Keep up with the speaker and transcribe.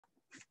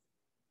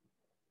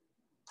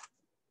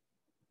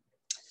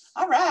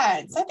All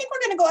right, so I think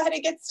we're going to go ahead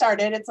and get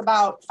started. It's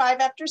about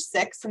 5 after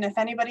 6, and if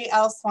anybody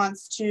else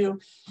wants to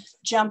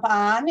jump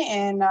on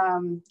and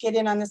get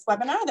in on this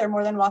webinar, they're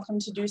more than welcome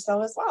to do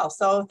so as well.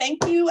 So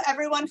thank you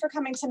everyone for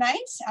coming tonight.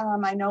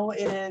 I know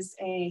it is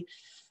a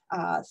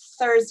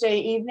Thursday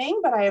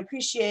evening, but I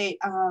appreciate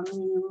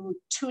you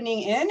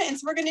tuning in. And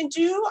so we're going to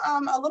do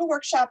a little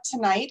workshop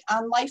tonight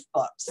on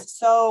Lifebooks.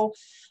 So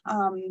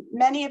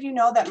many of you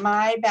know that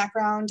my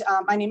background,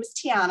 my name is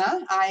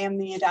Tiana. I am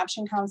the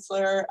adoption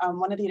counselor,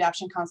 one of the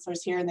adoption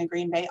counselors here in the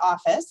Green Bay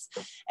office,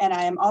 and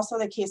I am also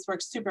the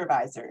casework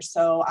supervisor.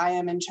 So I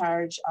am in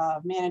charge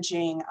of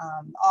managing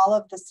all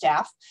of the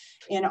staff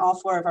in all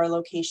 4 of our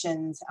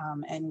locations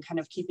and kind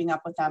of keeping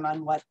up with them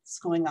on what's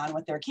going on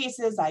with their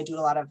cases. I do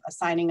a lot of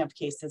assigning of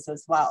cases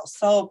as well.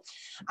 So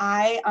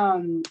I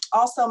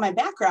also, my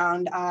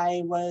background,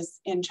 I was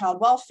in child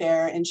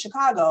welfare in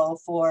Chicago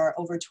for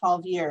over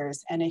 12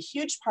 years, and a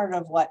huge part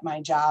of what my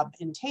job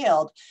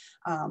entailed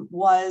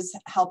was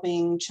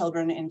helping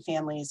children and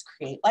families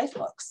create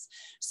Lifebooks.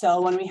 So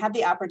when we had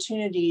the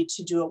opportunity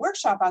to do a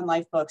workshop on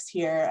Lifebooks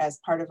here as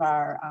part of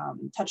our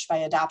Touched by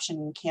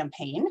Adoption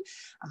campaign,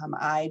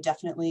 I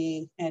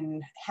definitely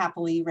and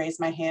happily raised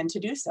my hand to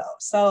do so.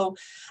 So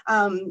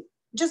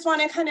just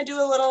want to kind of do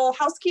a little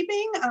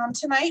housekeeping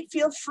tonight.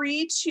 Feel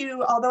free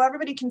to, although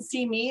everybody can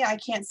see me, I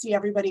can't see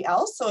everybody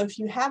else. So if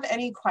you have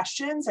any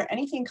questions or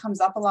anything comes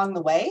up along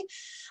the way,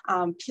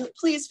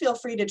 please feel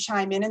free to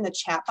chime in the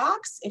chat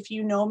box. If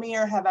you know me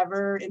or have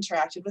ever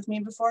interacted with me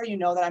before, you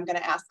know that I'm going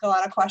to ask a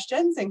lot of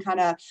questions and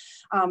kind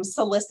of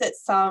solicit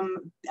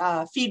some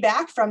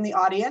feedback from the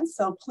audience.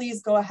 So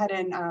please go ahead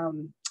and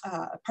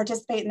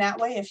participate in that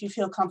way if you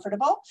feel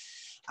comfortable.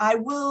 I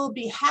will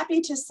be happy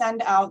to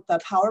send out the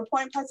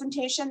PowerPoint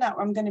presentation that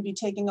I'm going to be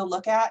taking a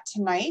look at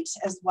tonight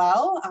as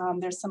well.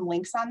 There's some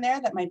links on there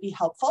that might be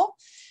helpful.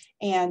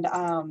 And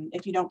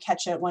if you don't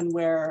catch it when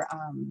we're,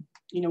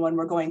 when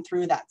we're going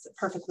through, that's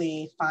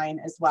perfectly fine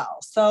as well.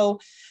 So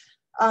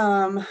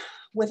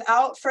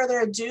without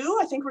further ado,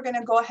 I think we're going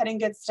to go ahead and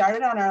get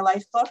started on our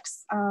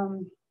Lifebooks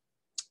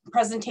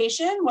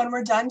presentation. When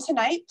we're done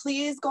tonight,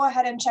 please go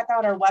ahead and check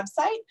out our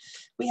website.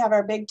 We have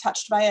our big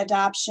Touched by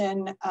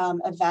Adoption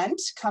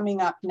event coming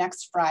up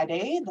next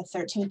Friday, the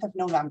 13th of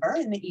November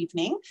in the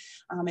evening.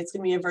 It's going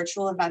to be a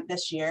virtual event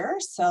this year,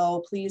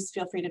 so please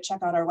feel free to check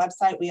out our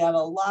website. We have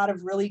a lot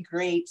of really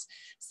great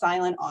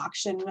silent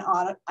auction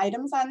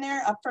items on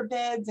there up for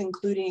bids,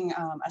 including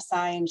a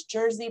signed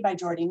jersey by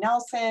Jordy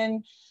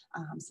Nelson,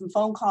 some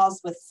phone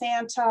calls with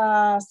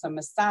Santa, some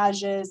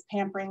massages,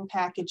 pampering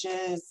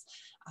packages,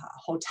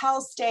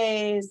 hotel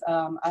stays,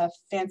 a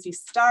fancy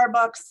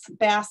Starbucks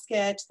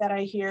basket that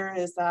I hear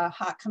is a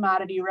hot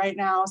commodity right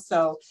now.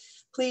 So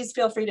please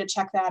feel free to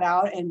check that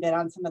out and bid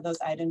on some of those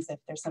items if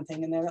there's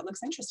something in there that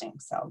looks interesting.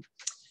 So,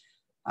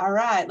 all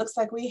right, looks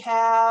like we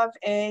have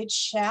a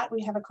chat.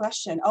 We have a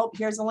question. Oh,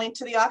 here's a link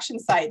to the auction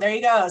site. There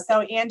you go.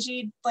 So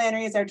Angie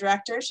Flannery is our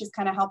director. She's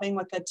kind of helping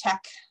with the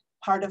tech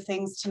part of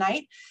things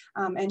tonight.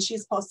 And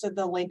she's posted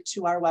the link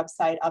to our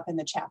website up in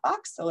the chat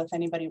box. So if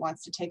anybody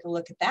wants to take a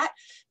look at that,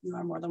 you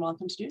are more than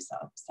welcome to do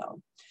so.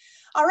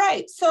 All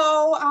right,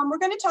 so we're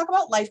going to talk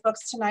about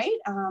Lifebooks tonight.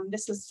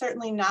 This is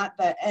certainly not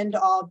the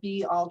end-all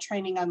be-all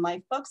training on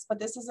Lifebooks, but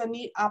this is a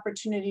neat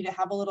opportunity to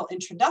have a little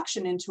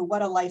introduction into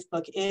what a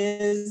Lifebook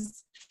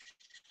is,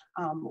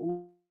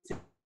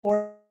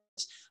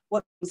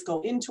 what things go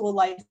into a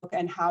Lifebook,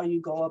 and how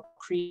you go about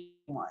creating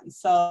one.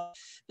 So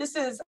this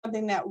is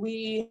something that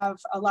we have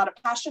a lot of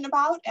passion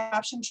about,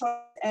 adoption choice.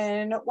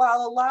 And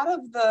while a lot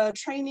of the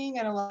training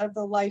and a lot of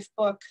the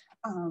Lifebook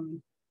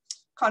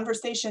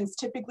conversations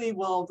typically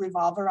will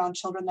revolve around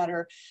children that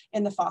are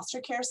in the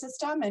foster care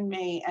system and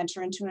may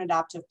enter into an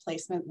adoptive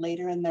placement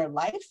later in their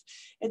life,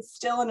 it's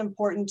still an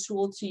important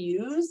tool to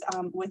use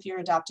with your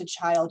adopted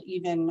child,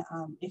 even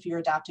if you're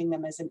adopting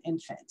them as an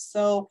infant.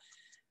 So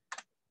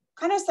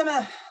kind of some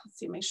of, let's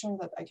see, make sure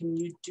that I can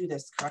do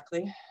this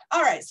correctly.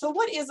 All right, so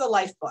what is a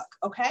Lifebook,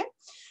 okay?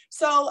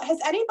 So has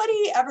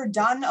anybody ever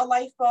done a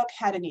Lifebook,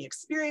 had any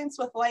experience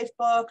with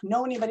Lifebook,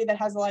 know anybody that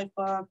has a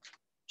Lifebook,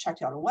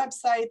 checked out a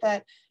website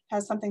that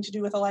has something to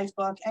do with a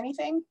Lifebook,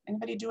 anything?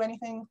 Anybody do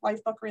anything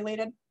Lifebook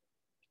related?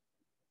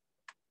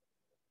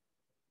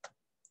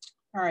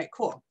 All right,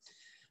 cool.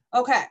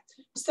 Okay,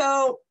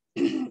 so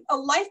a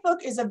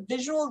Lifebook is a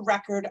visual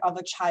record of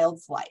a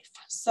child's life.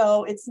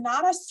 So it's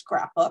not a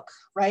scrapbook,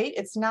 right?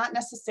 It's not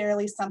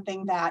necessarily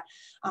something that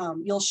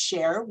you'll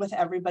share with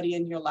everybody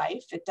in your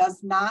life. It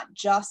does not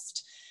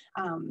just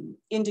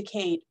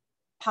indicate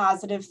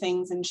positive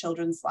things in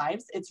children's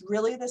lives. It's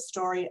really the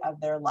story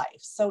of their life.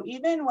 So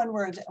even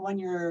when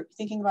you're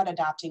thinking about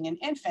adopting an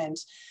infant,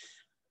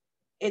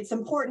 it's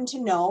important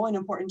to know and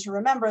important to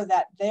remember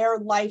that their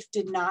life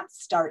did not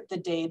start the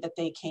day that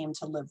they came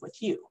to live with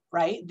you,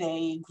 right?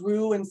 They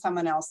grew in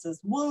someone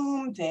else's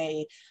womb.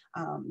 They,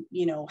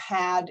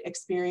 had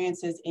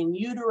experiences in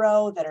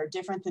utero that are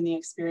different than the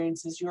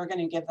experiences you're going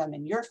to give them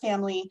in your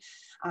family.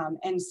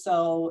 And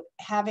so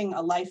having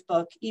a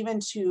Lifebook, even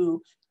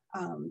to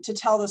to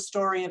tell the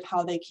story of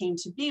how they came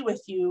to be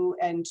with you,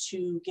 and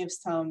to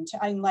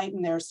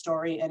enlighten their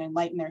story and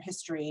enlighten their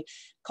history,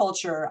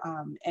 culture,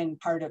 and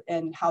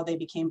how they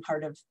became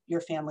part of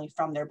your family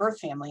from their birth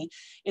family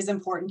is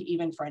important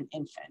even for an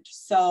infant.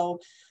 So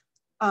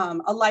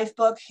a life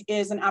book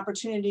is an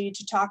opportunity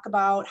to talk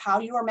about how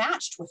you were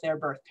matched with their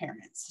birth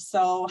parents.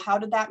 So how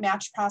did that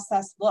match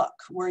process look?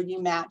 Were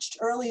you matched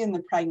early in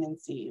the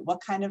pregnancy? What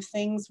kind of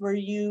things were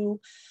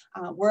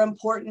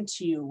important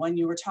to you when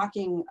you were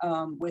talking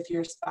with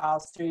your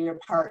spouse or your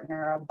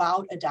partner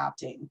about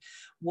adopting?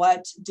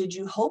 What did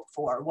you hope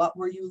for? What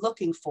were you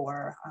looking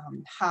for?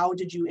 How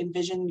did you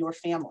envision your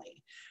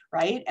family,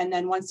 right? And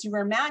then once you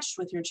were matched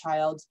with your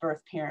child's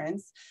birth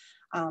parents,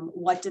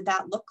 what did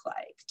that look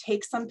like?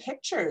 Take some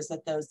pictures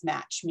at those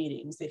match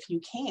meetings if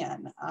you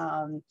can,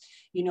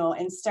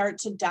 and start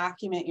to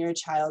document your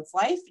child's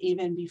life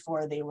even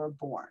before they were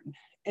born.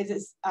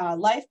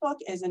 Lifebook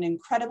is an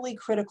incredibly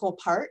critical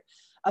part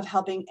of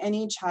helping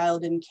any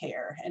child in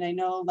care. And I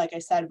know, like I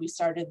said, we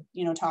started,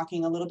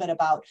 talking a little bit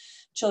about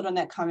children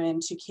that come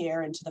into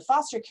care, into the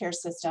foster care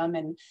system,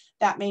 and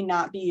that may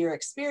not be your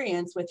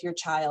experience with your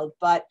child,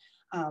 but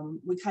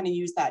we kind of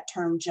use that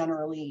term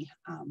generally,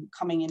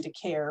 coming into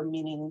care,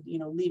 meaning,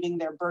 leaving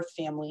their birth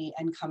family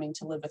and coming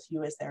to live with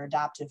you as their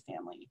adoptive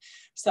family.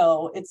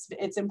 So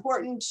it's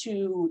important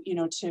to,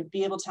 to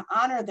be able to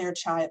honor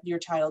your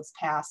child's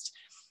past.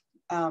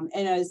 And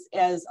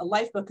as a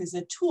life book is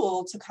a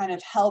tool to kind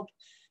of help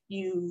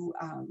you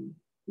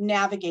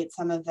navigate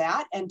some of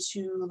that, and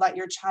to let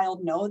your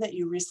child know that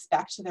you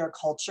respect their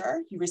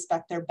culture, you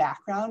respect their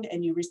background,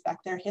 and you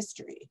respect their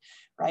history,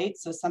 right?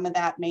 So some of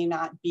that may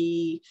not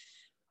be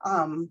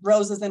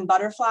roses and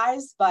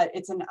butterflies, but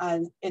it's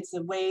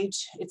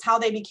how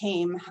they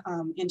became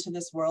into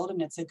this world,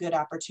 and it's a good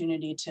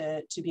opportunity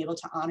to be able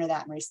to honor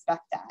that and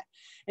respect that.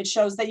 It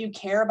shows that you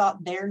care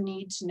about their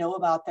need to know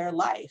about their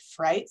life,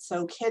 right?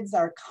 So kids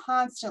are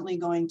constantly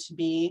going to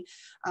be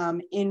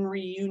in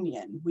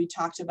reunion. We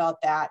talked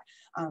about that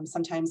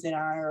sometimes in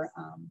our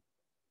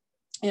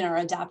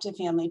adoptive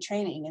family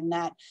training, and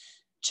that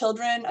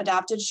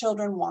adopted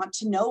children want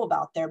to know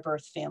about their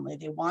birth family.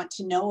 They want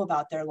to know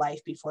about their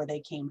life before they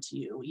came to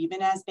you,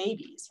 even as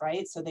babies,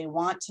 right? So they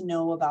want to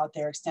know about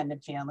their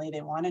extended family.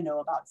 They want to know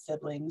about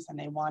siblings, and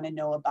they want to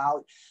know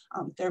about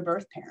their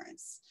birth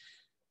parents.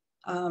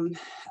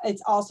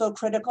 It's also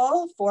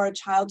critical for a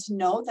child to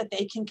know that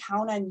they can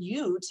count on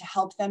you to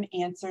help them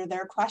answer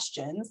their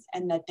questions,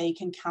 and that they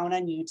can count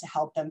on you to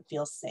help them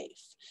feel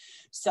safe.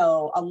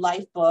 So a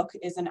life book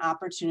is an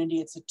opportunity,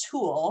 it's a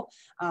tool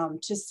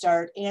to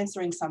start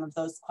answering some of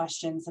those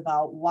questions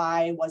about,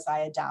 why was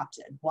I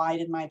adopted? Why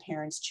did my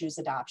parents choose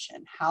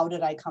adoption? How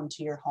did I come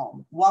to your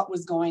home? What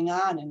was going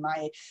on in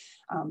my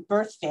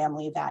birth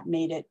family that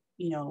made it,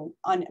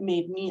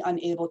 made me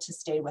unable to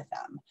stay with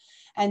them?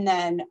 And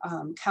then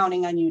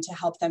counting on you to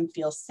help them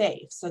feel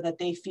safe, so that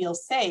they feel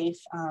safe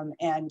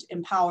and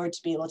empowered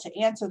to be able to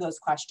answer those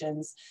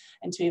questions,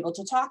 and to be able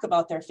to talk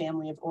about their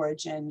family of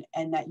origin,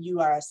 and that you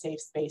are a safe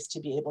space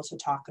to be able to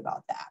talk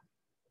about that.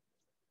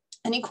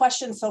 Any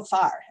questions so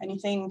far?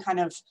 Anything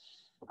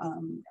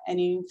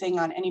anything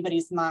on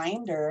anybody's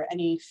mind, or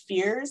any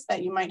fears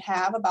that you might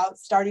have about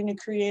starting to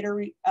create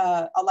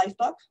a life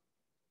book?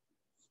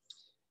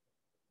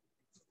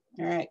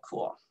 All right,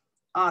 cool,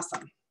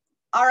 awesome.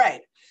 All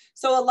right,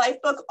 so a life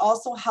book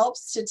also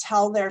helps to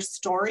tell their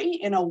story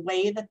in a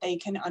way that they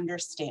can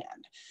understand.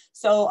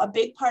 So a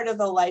big part of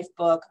the life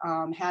book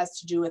has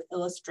to do with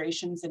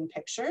illustrations and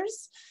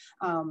pictures.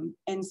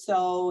 And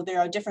so there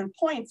are different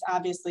points,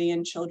 obviously,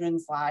 in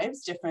children's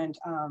lives, different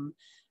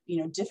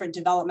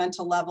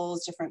developmental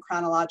levels, different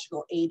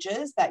chronological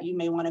ages, that you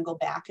may want to go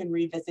back and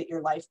revisit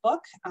your life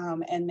book,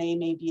 and they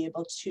may be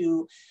able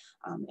to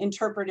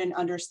interpret and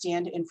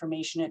understand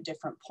information at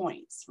different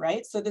points,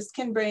 right? So this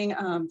can bring,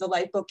 the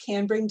life book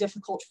can bring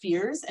difficult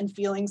fears and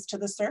feelings to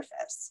the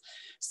surface.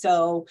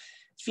 So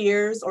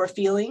fears or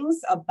feelings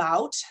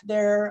about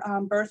their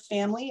birth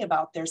family,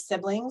 about their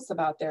siblings,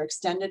 about their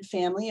extended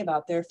family,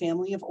 about their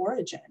family of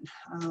origin.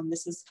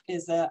 This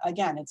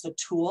again, it's a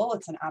tool,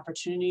 it's an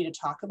opportunity to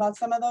talk about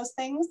some of those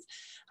things,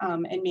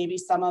 and maybe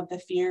some of the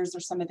fears or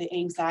some of the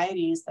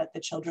anxieties that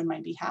the children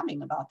might be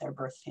having about their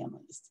birth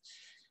families.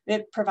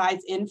 It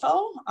provides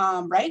info,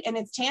 right? And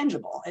it's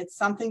tangible. It's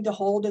something to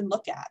hold and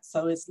look at.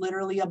 So it's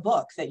literally a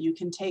book that you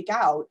can take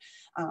out,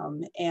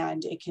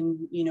 and it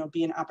can,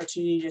 be an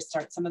opportunity to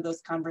start some of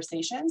those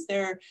conversations.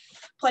 There are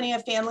plenty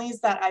of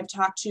families that I've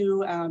talked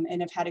to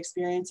and have had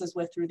experiences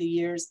with through the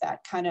years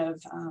that kind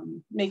of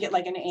make it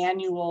like an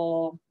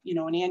annual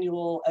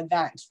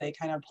event. They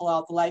kind of pull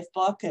out the life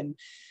book and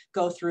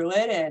go through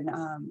it. And,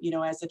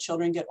 as the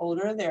children get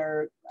older,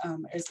 there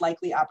is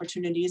likely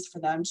opportunities for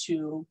them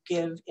to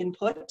give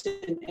input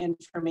and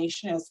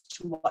information as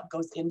to what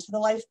goes into the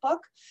life book,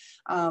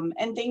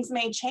 and things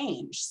may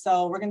change.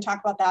 So we're going to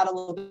talk about that a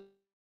little bit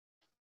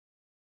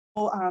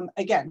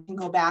again, you can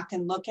go back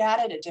and look at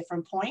it at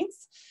different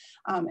points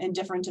and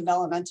different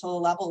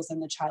developmental levels in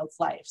the child's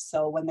life.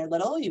 So when they're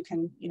little, you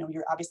can,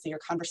 obviously your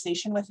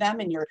conversation with them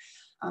and your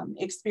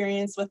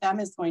experience with them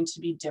is going to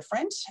be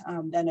different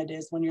than it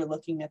is when you're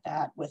looking at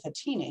that with a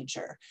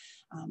teenager.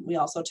 We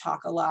also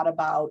talk a lot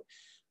about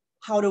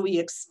how do we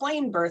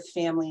explain birth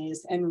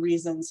families and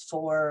reasons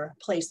for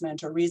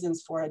placement or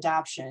reasons for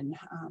adoption.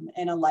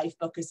 And a life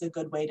book is a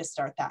good way to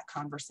start that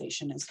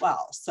conversation as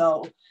well.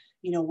 So,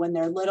 when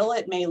they're little,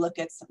 it may look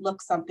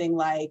something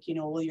like,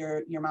 well,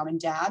 your mom and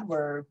dad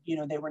were,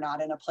 they were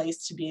not in a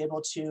place to be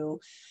able to,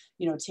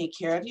 take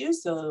care of you.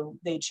 So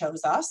they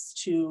chose us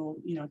to,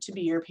 to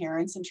be your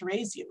parents and to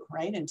raise you,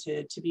 right? And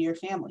to be your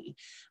family.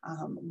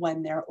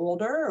 When they're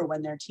older or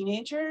when they're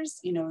teenagers,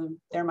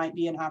 there might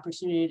be an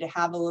opportunity to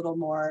have a little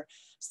more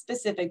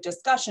specific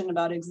discussion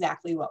about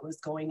exactly what was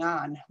going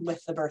on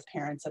with the birth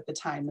parents at the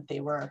time that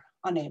they were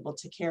unable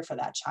to care for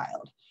that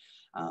child.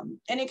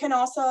 And it can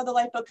also, the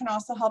life book can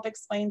also help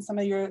explain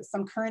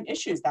some current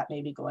issues that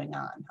may be going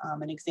on.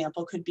 An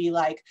example could be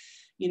like,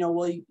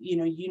 well,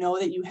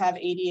 that you have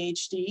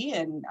ADHD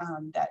and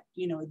that,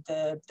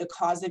 the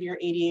cause of your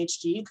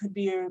ADHD could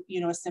be,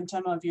 a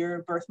symptom of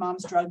your birth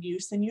mom's drug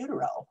use in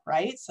utero,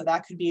 right? So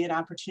that could be an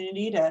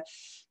opportunity to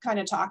kind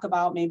of talk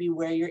about maybe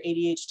where your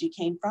ADHD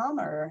came from,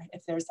 or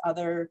if there's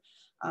other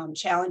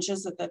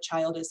challenges that the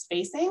child is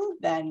facing,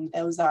 then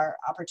those are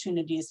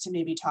opportunities to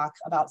maybe talk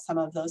about some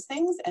of those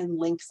things and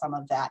link some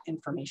of that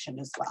information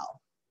as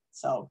well.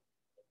 So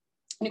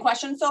any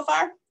questions so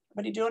far?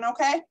 Everybody doing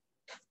okay?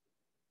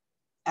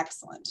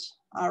 Excellent.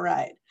 All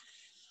right.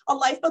 A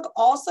life book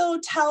also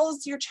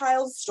tells your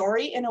child's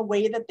story in a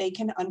way that they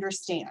can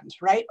understand,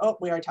 right? Oh,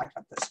 we already talked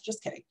about this,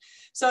 just kidding.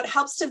 So it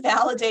helps to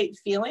validate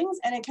feelings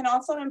and it can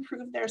also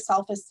improve their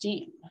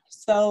self-esteem.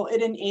 So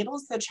it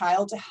enables the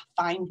child to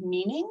find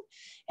meaning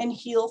and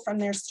heal from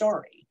their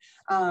story.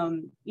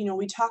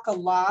 We talk a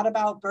lot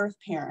about birth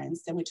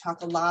parents and we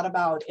talk a lot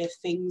about if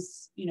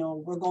things,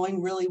 were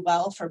going really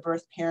well for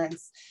birth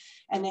parents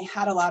and they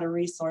had a lot of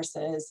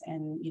resources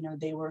and,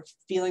 they were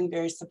feeling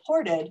very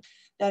supported,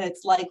 that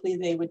it's likely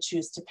they would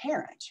choose to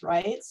parent,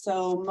 right?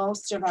 So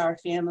most of our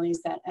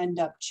families that end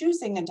up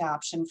choosing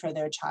adoption for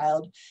their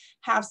child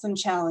have some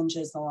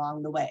challenges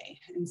along the way.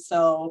 And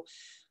so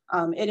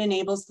it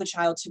enables the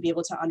child to be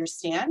able to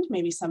understand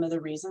maybe some of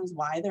the reasons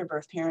why their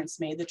birth parents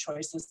made the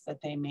choices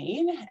that they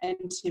made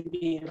and to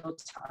be able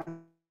to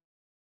understand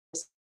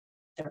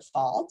their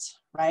fault,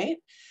 right?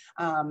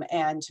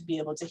 And to be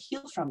able to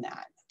heal from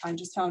that. I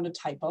just found a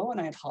typo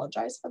and I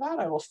apologize for that.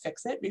 I will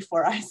fix it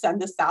before I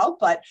send this out,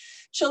 but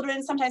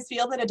children sometimes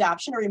feel that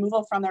adoption or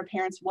removal from their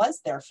parents was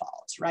their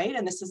fault, right?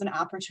 And this is an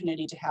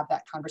opportunity to have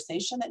that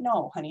conversation that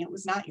no, honey, it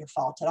was not your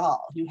fault at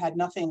all. You had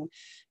nothing,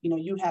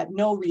 you had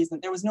no reason,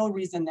 there was no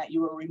reason that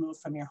you were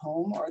removed from your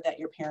home or that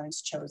your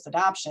parents chose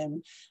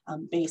adoption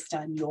based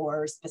on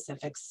your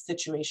specific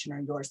situation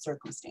or your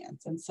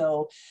circumstance. And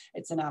so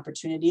it's an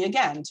opportunity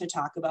again to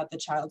talk about the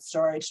child's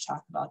story, to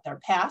talk about their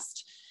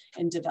past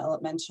in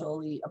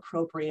developmentally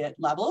appropriate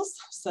levels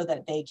so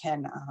that they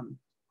can,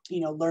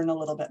 learn a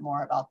little bit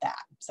more about that.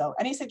 So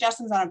any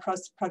suggestions on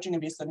approaching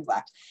abuse and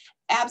neglect?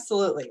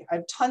 Absolutely. I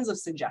have tons of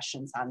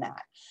suggestions on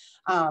that.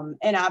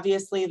 And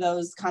obviously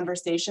those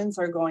conversations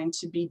are going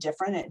to be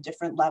different at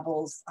different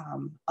levels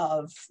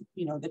of,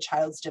 the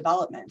child's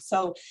development.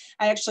 So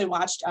I actually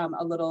watched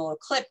a little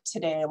clip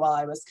today while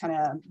I was kind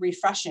of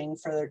refreshing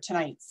for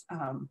tonight's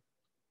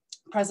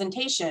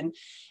presentation,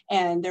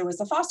 and there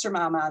was a foster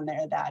mom on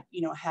there that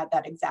had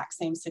that exact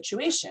same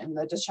situation,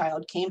 that the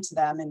child came to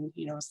them and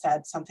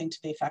said something to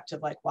the effect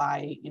of like,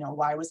 why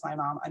was my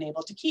mom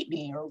unable to keep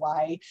me, or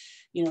why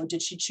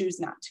did she choose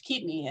not to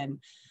keep me? And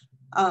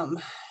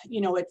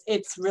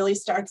it's really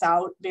starts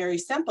out very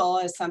simple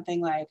as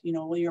something like,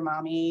 well, your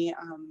mommy,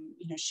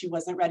 she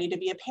wasn't ready to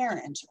be a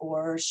parent,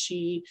 or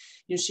she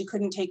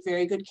couldn't take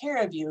very good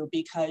care of you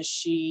because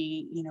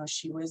she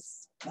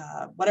was,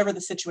 whatever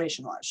the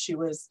situation was, she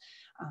was,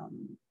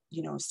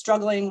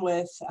 struggling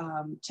with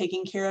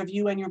taking care of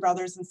you and your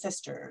brothers and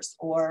sisters,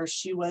 or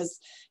she was,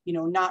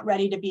 not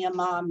ready to be a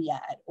mom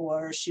yet,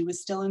 or she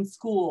was still in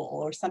school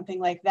or something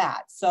like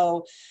that.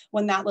 So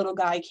when that little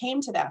guy came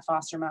to that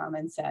foster mom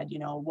and said,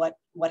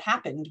 what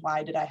happened?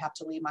 Why did I have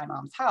to leave my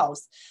mom's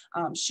house?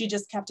 She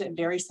just kept it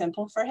very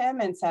simple for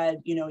him and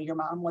said, your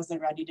mom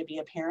wasn't ready to be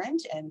a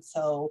parent. And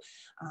so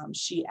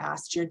she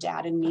asked your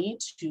dad and me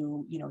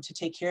to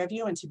take care of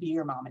you and to be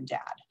your mom and dad.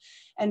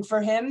 And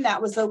for him,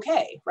 that was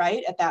okay,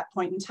 right? At that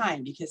point in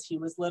time, because he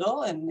was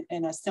little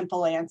and a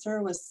simple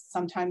answer was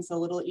sometimes a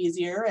little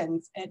easier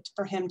and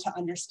for him to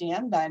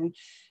understand than,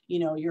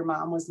 your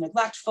mom was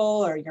neglectful,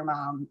 or your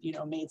mom,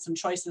 made some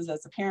choices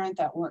as a parent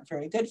that weren't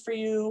very good for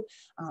you.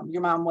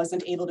 Your mom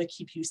wasn't able to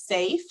keep you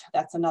safe.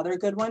 That's another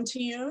good one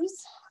to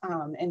use.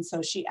 And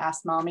so she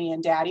asked mommy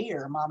and daddy,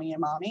 or mommy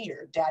and mommy,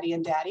 or daddy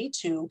and daddy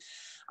to,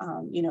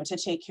 to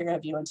take care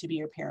of you and to be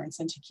your parents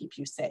and to keep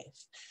you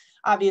safe.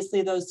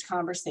 Obviously, those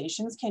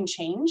conversations can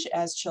change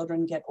as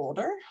children get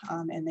older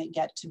and they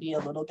get to be a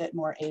little bit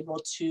more able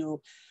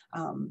to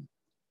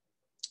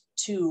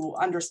to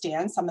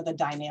understand some of the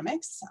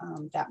dynamics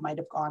that might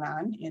have gone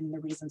on in the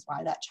reasons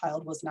why that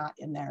child was not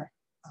in their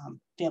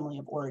family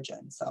of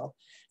origin. So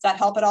does that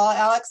help at all,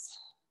 Alex?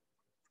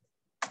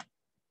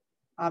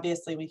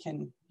 Obviously, we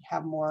can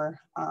have more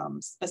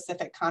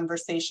specific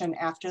conversation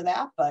after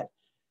that, but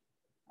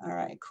all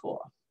right,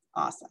 cool.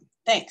 Awesome.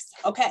 Thanks.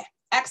 Okay,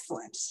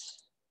 excellent.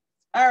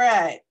 All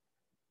right.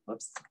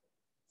 Whoops.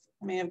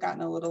 I may have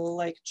gotten a little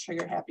like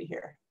trigger happy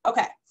here.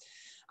 Okay.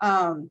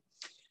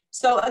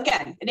 So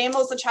again, it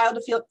enables the child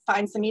to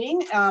find some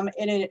meaning, and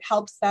it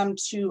helps them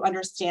to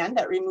understand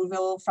that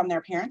removal from their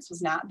parents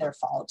was not their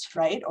fault,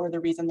 right? Or the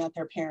reason that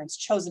their parents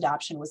chose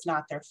adoption was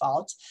not their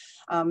fault.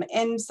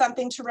 And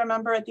something to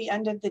remember at the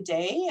end of the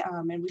day,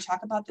 and we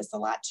talk about this a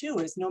lot too,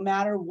 is no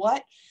matter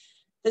what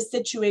the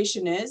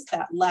situation is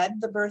that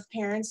led the birth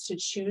parents to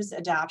choose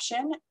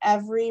adoption,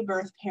 every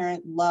birth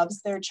parent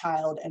loves their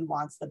child and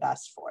wants the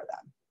best for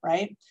them,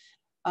 right?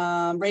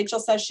 Rachel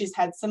says she's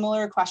had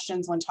similar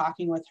questions when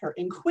talking with her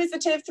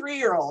inquisitive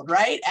 3-year-old,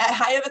 right?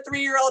 I have a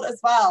 3-year-old as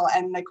well.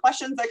 And the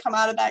questions that come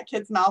out of that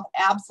kid's mouth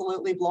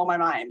absolutely blow my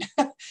mind.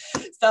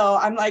 So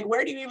I'm like,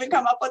 where do you even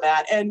come up with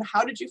that? And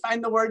how did you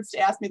find the words to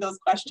ask me those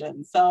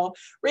questions? So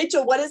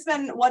Rachel, what has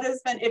been,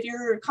 if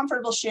you're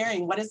comfortable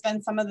sharing, what has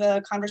been some of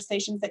the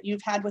conversations that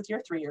you've had with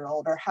your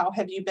 3-year-old, or how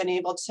have you been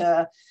able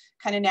to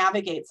kind of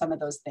navigate some of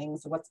those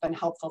things? What's been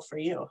helpful for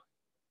you?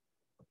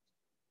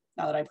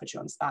 Now that I put you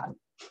on the spot.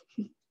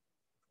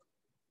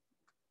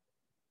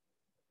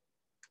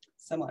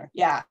 Similar,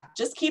 yeah,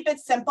 just keep it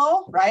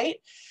simple, right?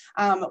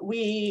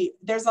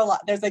 There's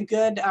a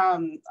good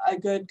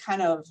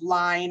kind of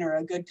line, or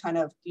a good kind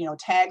of,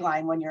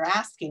 tagline when you're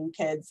asking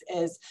kids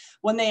is,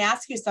 when they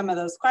ask you some of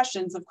those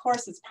questions, of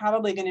course, it's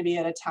probably going to be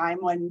at a time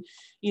when,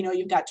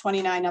 you've got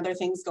 29 other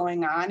things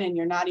going on and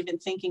you're not even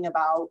thinking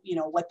about,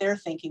 what they're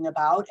thinking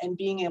about, and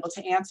being able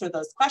to answer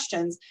those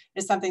questions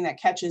is something that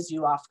catches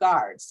you off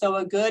guard. So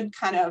a good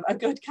kind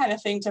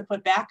of thing to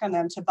put back on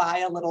them to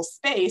buy a little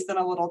space and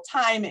a little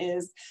time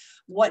is,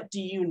 what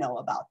do you know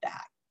about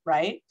that,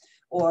 right?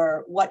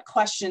 Or what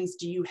questions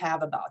do you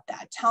have about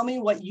that? Tell me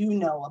what you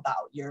know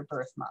about your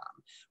birth mom,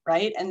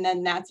 right? And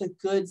then that's a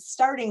good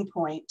starting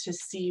point to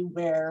see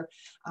where,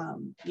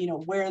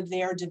 where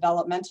they're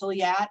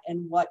developmentally at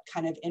and what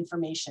kind of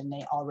information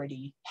they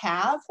already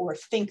have or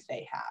think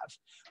they have,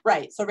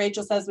 right? So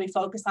Rachel says we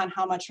focus on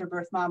how much her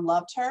birth mom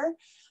loved her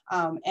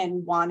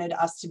and wanted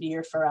us to be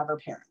your forever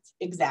parents.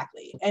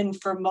 Exactly. And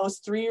for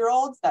most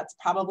 3-year-olds, that's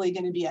probably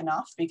going to be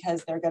enough,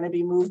 because they're going to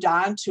be moved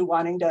on to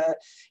wanting to,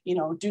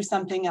 do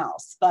something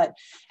else. But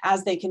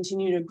as they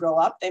continue to grow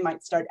up, they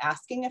might start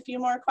asking a few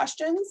more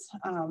questions.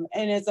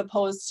 And as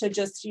opposed to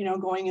just,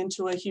 going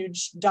into a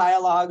huge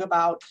dialogue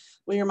about,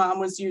 well, your mom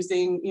was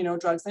using,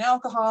 drugs and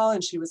alcohol,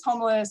 and she was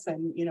homeless,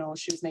 and,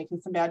 she was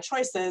making some bad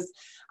choices.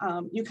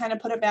 You kind of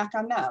put it back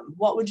on them.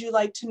 What would you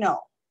like to know?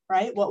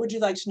 Right? What would you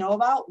like to know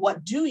about?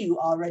 What do you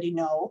already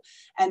know?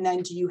 And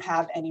then do you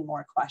have any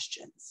more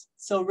questions?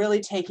 So really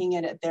taking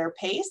it at their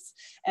pace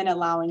and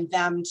allowing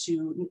them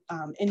to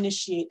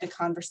initiate the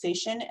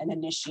conversation and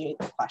initiate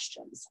the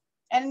questions.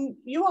 And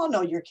you all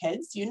know your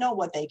kids, you know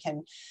what they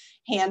can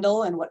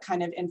handle and what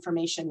kind of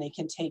information they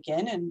can take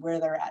in and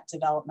where they're at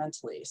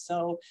developmentally.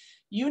 So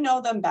you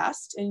know them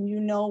best, and you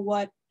know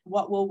what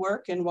will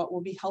work and what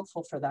will be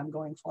helpful for them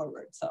going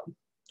forward. So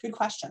good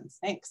questions,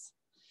 thanks.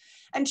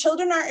 And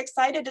children are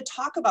excited to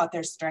talk about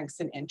their strengths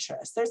and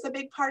interests. There's a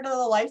big part of the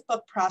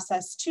Lifebook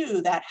process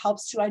too that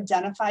helps to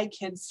identify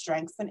kids'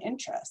 strengths and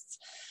interests.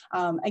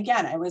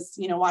 Again, I was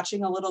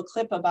watching a little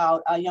clip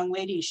about a young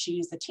lady.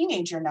 She's a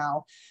teenager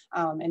now,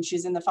 and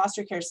she's in the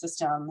foster care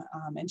system,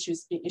 and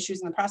she's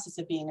in the process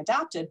of being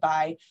adopted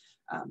by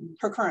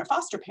her current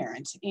foster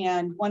parent.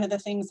 And one of the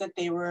things that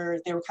they were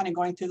kind of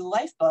going through the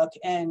Lifebook,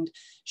 and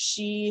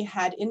she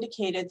had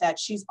indicated that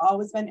she's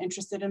always been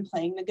interested in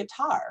playing the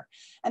guitar.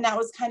 And that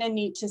was kind of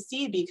neat to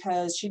see,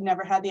 because she'd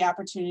never had the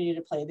opportunity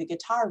to play the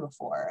guitar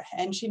before.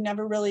 And she'd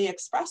never really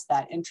expressed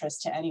that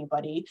interest to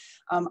anybody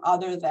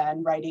other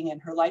than writing in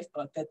her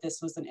Lifebook that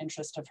this was an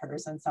interest of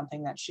hers and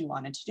something that she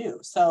wanted to do.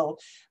 So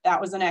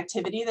that was an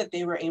activity that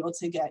they were able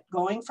to get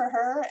going for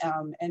her.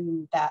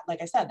 And that,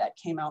 like I said, that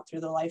came out through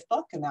the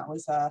Lifebook, and that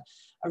was a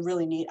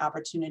really neat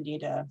opportunity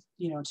to,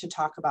 to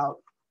talk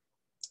about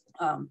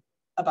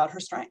her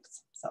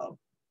strengths. So,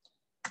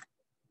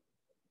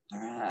 all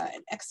right,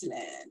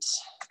 excellent.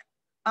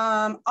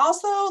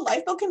 Also,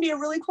 Lifebook can be a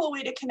really cool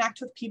way to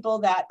connect with people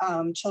that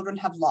children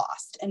have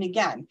lost. And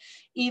again,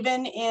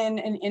 even in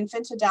an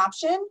infant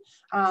adoption,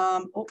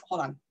 oh,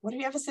 hold on. What if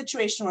you have a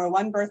situation where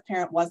one birth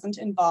parent wasn't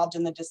involved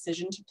in the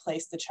decision to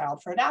place the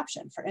child for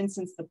adoption? For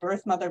instance, the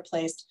birth mother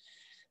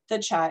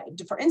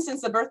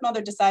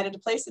decided to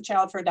place the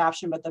child for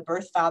adoption, but the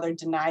birth father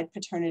denied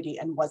paternity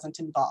and wasn't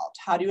involved.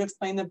 How do you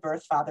explain the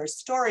birth father's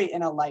story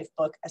in a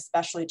Lifebook,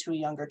 especially to a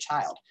younger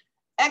child?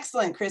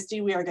 Excellent,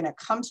 Christy. We are going to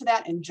come to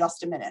that in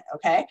just a minute,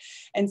 okay?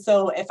 And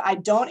so if I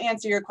don't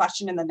answer your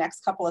question in the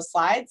next couple of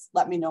slides,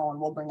 let me know and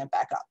we'll bring it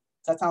back up.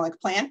 Does that sound like a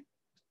plan?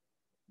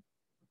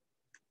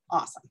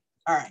 Awesome.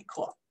 All right,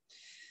 cool.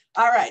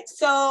 All right,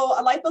 so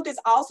a Lifebook is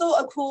also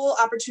a cool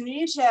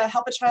opportunity to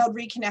help a child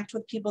reconnect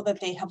with people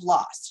that they have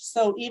lost.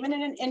 So even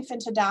in an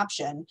infant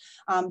adoption,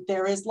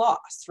 there is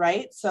loss,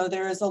 right? So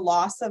there is a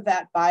loss of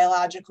that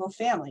biological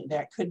family.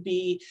 There could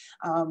be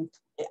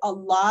a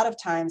lot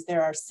of times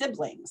there are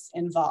siblings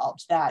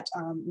involved that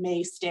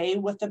may stay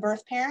with the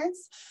birth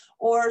parents,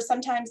 or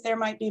sometimes there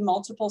might be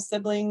multiple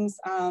siblings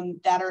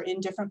that are in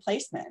different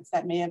placements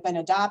that may have been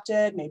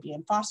adopted, maybe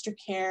in foster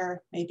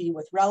care, maybe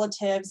with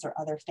relatives or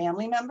other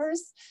family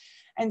members.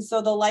 And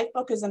so the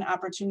Lifebook is an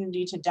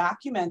opportunity to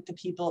document the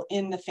people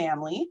in the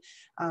family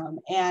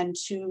and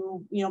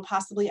to,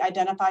 possibly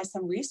identify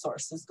some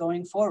resources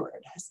going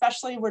forward.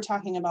 Especially we're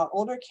talking about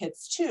older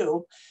kids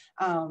too.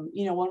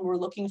 When we're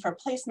looking for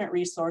placement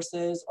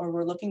resources or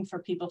we're looking for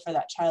people for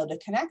that child to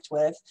connect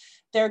with,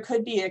 there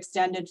could be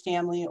extended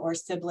family or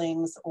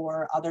siblings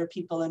or other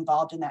people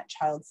involved in that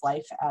child's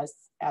life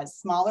as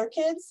smaller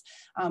kids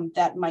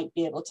that might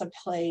be able to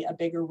play a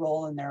bigger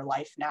role in their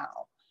life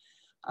now.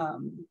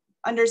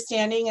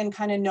 Understanding and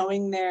kind of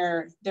knowing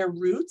their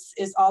roots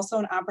is also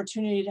an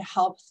opportunity to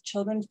help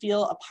children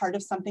feel a part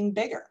of something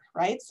bigger,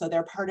 right? So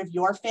they're part of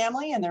your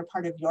family and they're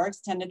part of your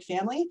extended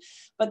family,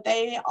 but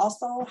they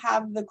also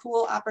have the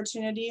cool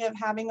opportunity of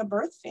having a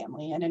birth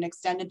family and an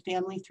extended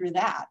family through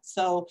that.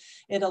 So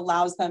it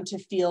allows them to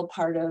feel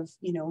part of,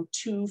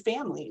 two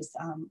families,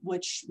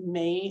 which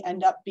may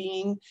end up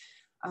being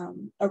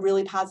a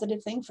really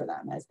positive thing for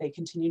them as they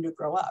continue to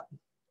grow up.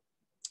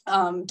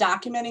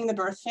 Documenting the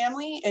birth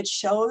family, it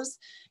shows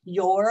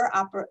your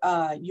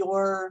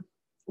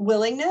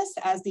willingness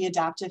as the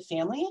adoptive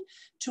family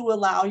to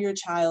allow your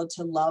child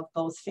to love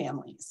both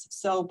families.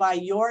 So by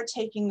your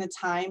taking the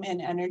time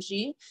and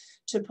energy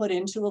to put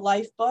into a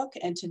Lifebook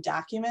and to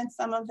document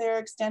some of their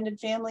extended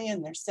family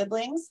and their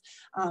siblings,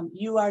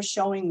 you are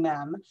showing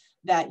them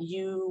that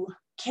you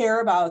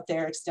care about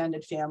their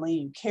extended family,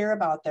 you care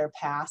about their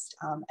past,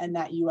 and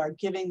that you are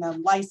giving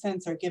them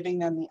license or giving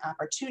them the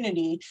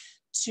opportunity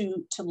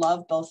to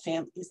love both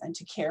families and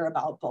to care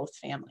about both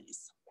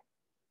families,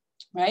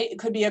 right? It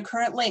could be a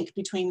current link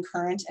between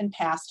current and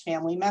past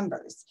family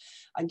members.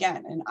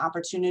 Again, an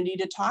opportunity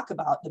to talk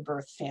about the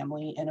birth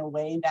family in a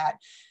way that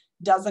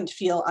doesn't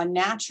feel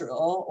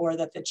unnatural or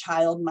that the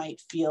child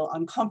might feel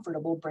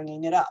uncomfortable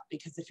bringing it up.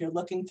 Because if you're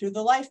looking through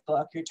the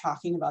Lifebook, you're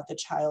talking about the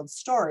child's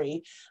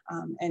story,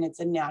 and it's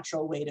a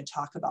natural way to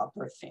talk about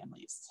birth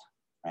families,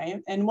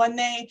 right? And when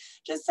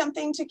just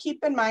something to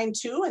keep in mind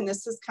too, and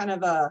this is kind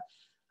of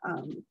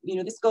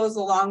this goes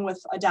along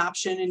with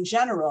adoption in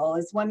general,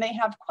 is when they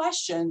have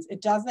questions,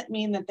 it doesn't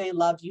mean that they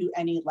love you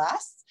any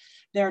less.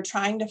 They're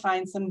trying to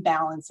find some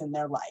balance in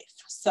their life.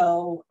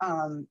 So,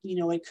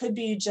 it could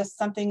be just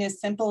something as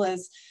simple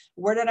as,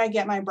 where did I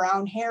get my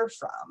brown hair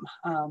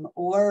from?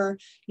 Or,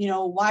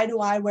 why do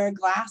I wear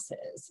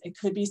glasses? It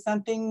could be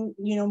something,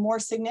 more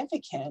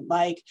significant,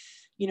 like,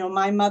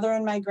 my mother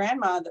and my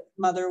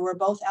grandmother were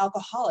both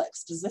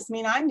alcoholics. Does this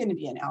mean I'm going to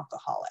be an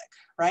alcoholic,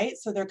 right?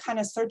 So they're kind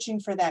of searching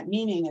for that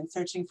meaning and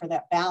searching for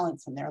that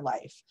balance in their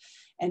life.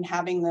 And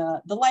having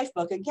the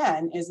Lifebook,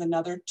 again, is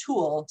another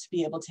tool to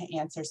be able to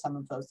answer some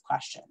of those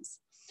questions.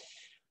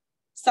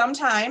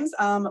 Sometimes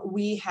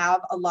we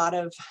have a lot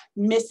of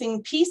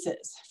missing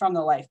pieces from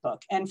the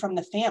Lifebook and from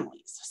the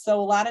families.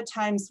 So a lot of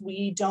times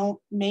we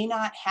may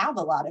not have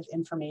a lot of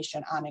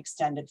information on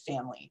extended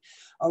family,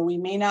 or we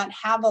may not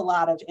have a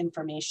lot of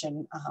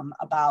information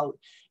about,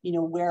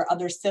 where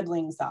other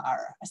siblings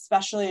are,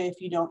 especially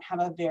if you don't have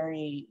a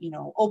very,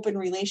 open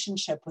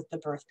relationship with the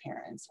birth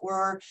parents.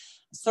 Or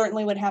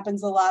certainly what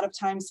happens a lot of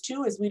times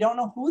too is we don't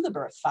know who the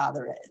birth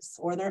father is,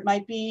 or there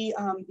might be,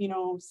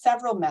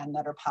 several men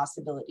that are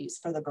possibilities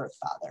for the birth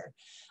father.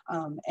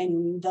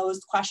 And those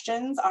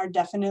questions are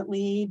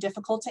definitely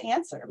difficult to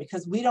answer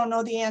because we don't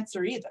know the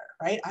answer either,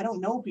 right? I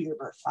don't know who your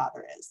birth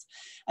father is.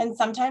 And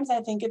sometimes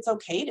I think it's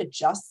okay to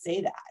just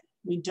say that.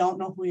 We don't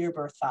know who your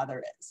birth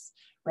father is,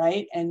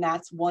 right? And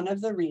that's one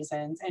of the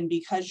reasons. And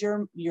because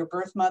your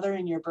birth mother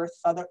and your birth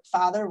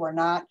father were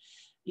not,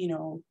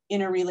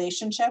 in a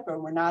relationship, or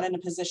we're not in a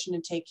position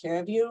to take care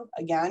of you,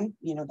 again,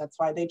 that's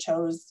why they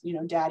chose,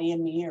 daddy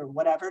and me or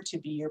whatever to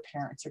be your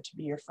parents or to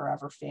be your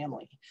forever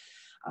family.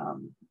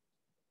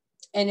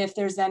 And if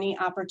there's any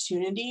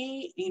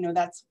opportunity,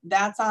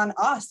 that's on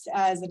us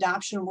as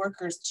adoption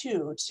workers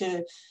too,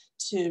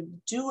 to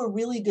do a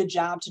really good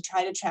job to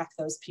try to track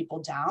those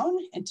people down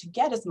and to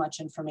get as much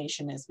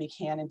information as we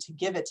can and to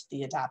give it to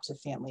the adoptive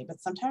family.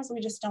 But sometimes we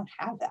just don't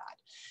have that.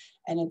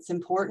 And it's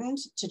important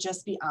to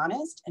just be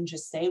honest and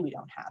just say we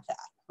don't have that,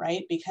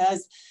 right?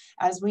 Because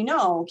as we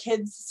know,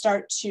 kids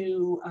start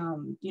to,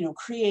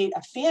 create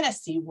a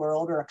fantasy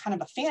world or a kind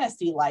of a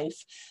fantasy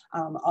life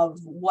of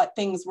what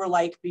things were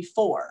like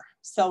before.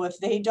 So if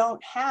they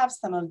don't have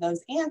some of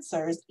those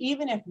answers,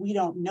 even if we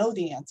don't know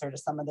the answer to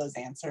some of those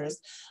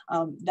answers,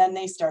 then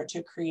they start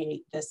to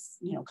create this,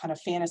 kind of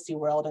fantasy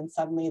world. And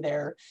suddenly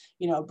their,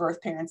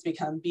 birth parents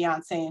become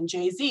Beyonce and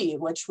Jay-Z,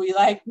 which we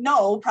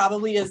no,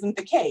 probably isn't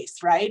the case,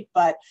 right?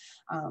 But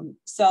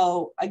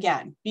so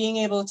again, being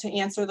able to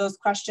answer those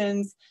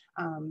questions,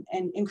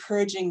 and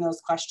encouraging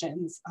those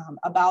questions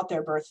about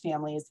their birth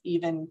families,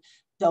 even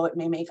though it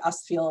may make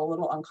us feel a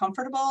little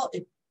uncomfortable.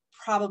 It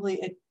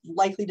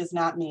likely does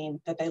not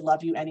mean that they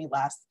love you any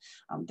less.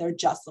 They're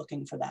just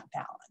looking for that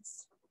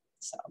balance.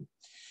 So,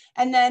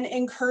 and then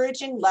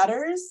encouraging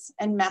letters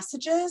and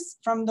messages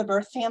from the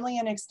birth family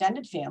and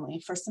extended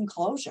family for some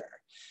closure.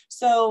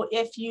 So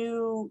if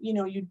you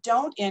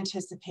don't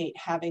anticipate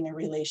having a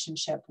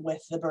relationship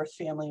with the birth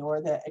family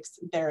or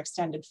their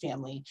extended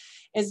family,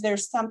 is there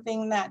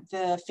something that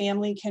the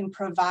family can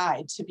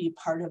provide to be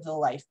part of the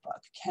life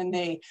book? Can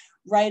they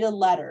write a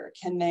letter?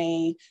 Can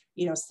they,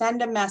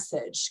 send a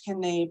message?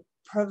 Can they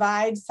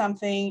provide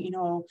something?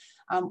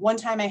 One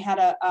time I had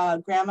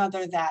a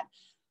grandmother that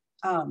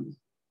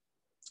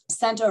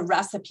sent a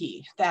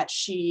recipe that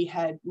she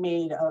had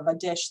made of a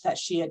dish that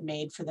she had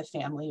made for the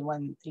family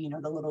when,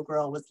 the little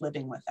girl was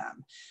living with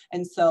them.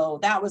 And so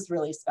that was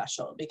really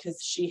special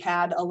because she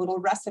had a little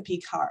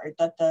recipe card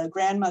that the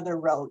grandmother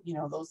wrote,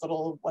 those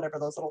little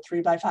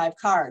 3x5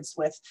 cards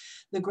with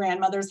the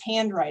grandmother's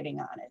handwriting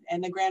on it.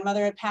 And the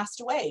grandmother had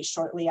passed away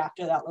shortly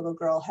after that little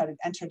girl had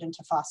entered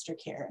into foster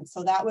care. And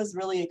so that was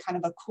really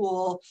kind of a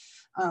cool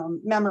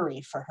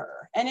memory for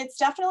her. And it's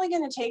definitely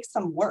going to take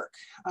some work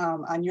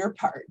on your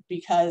part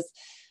because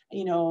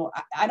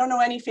I don't know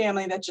any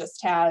family that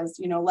just has,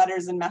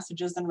 letters and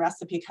messages and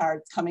recipe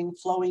cards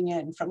flowing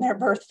in from their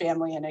birth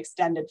family and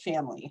extended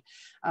family,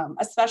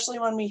 especially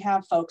when we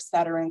have folks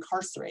that are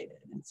incarcerated.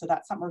 And so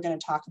that's something we're going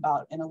to talk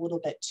about in a little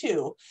bit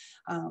too,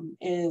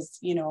 is,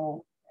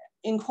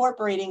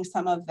 incorporating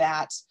some of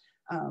that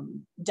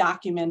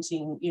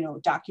documentation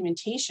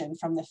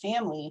from the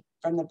family,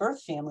 from the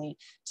birth family,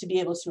 to be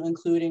able to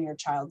include in your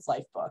child's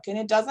life book. And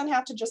it doesn't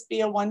have to just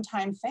be a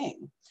one-time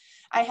thing.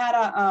 I had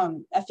a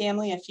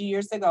family a few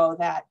years ago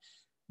that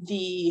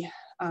the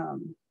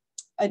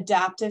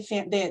adoptive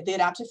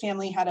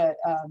family had a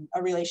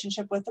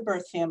relationship with the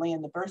birth family,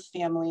 and the birth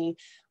family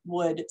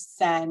would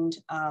send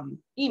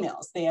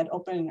emails. They had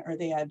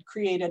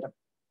created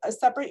a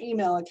separate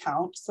email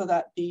account so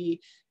that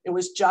it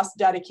was just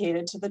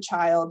dedicated to the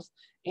child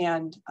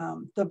and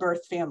the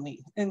birth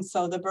family. And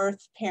so the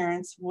birth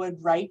parents would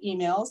write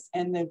emails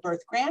and the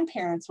birth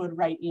grandparents would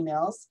write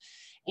emails,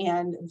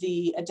 and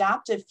the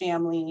adoptive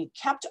family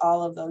kept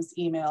all of those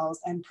emails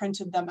and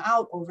printed them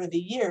out over the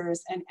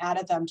years and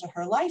added them to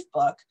her life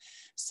book,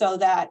 so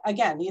that,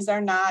 again, these are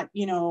not,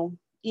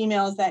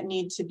 emails that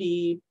need to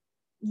be,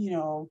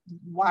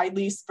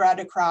 widely spread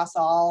across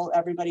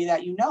everybody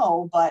that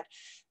but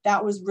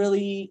that was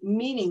really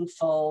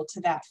meaningful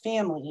to that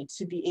family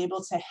to be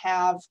able to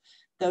have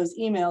those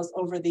emails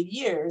over the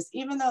years,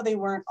 even though they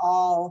weren't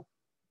all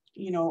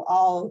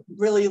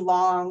really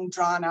long,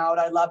 drawn out,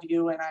 I love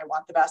you and I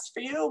want the best for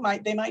you.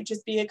 They might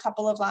just be a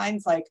couple of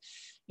lines like,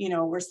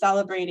 we're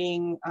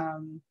celebrating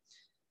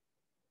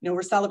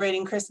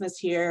Christmas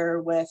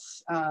here with,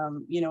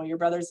 your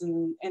brothers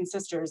and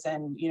sisters.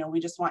 And, we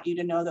just want you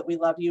to know that we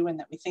love you and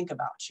that we think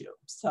about you.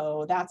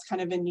 So that's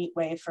kind of a neat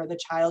way for the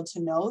child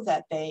to know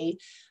that they,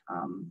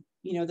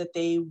 that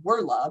they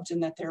were loved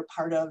and that they're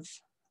part of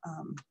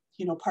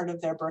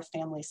their birth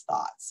family's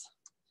thoughts.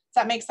 Does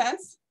that make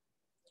sense?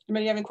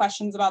 Anybody have any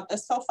questions about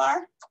this so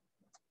far?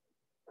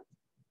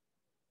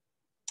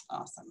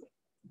 Awesome.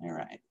 All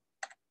right.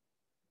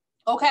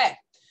 Okay.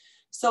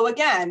 So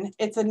again,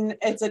 it's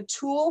a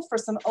tool for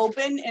some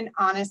open and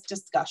honest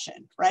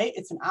discussion, right?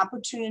 It's an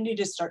opportunity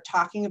to start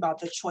talking about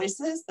the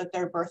choices that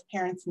their birth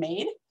parents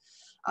made,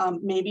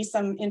 maybe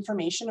some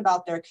information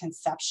about their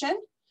conception,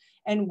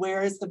 and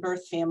where is the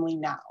birth family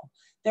now.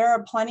 There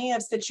are plenty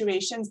of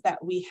situations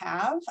that we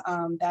have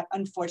that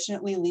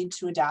unfortunately lead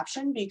to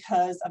adoption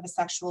because of a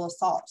sexual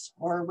assault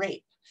or a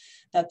rape,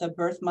 that the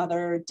birth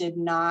mother did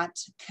not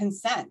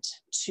consent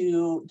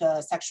to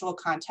the sexual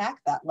contact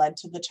that led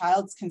to the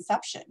child's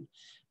conception.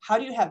 How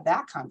do you have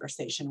that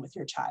conversation with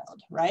your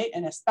child, right?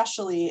 And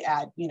especially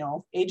at,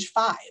 age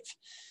 5.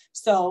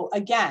 So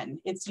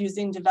again, it's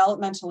using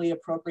developmentally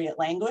appropriate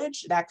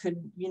language. That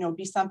could,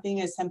 be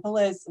something as simple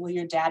as, well,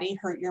 your daddy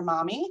hurt your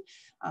mommy,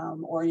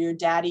 or your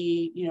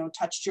daddy,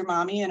 touched your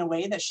mommy in a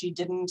way that she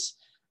didn't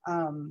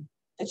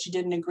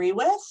agree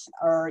with,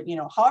 or,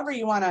 however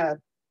you want to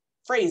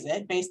phrase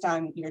it based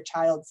on your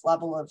child's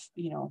level of,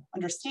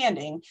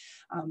 understanding.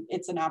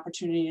 It's an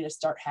opportunity to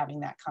start having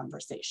that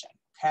conversation.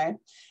 Okay.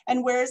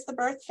 And where's the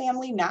birth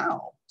family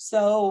now?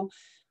 So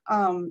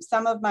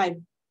some of my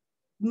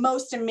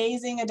most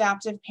amazing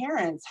adoptive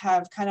parents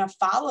have kind of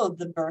followed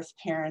the birth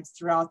parents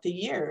throughout the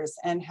years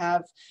and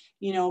have,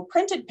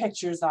 printed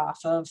pictures off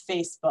of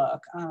Facebook.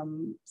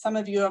 Some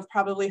of you have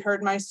probably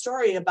heard my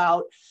story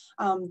about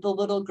the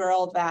little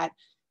girl that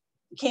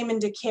came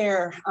into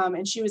care,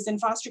 and she was in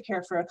foster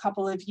care for a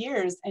couple of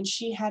years, and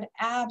she had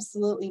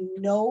absolutely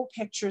no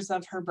pictures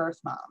of her birth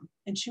mom.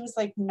 And she was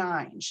like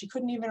 9. She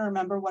couldn't even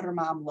remember what her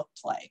mom looked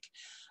like.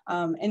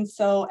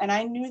 And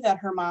I knew that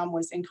her mom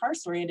was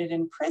incarcerated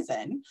in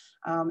prison,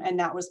 and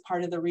that was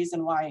part of the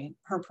reason why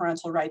her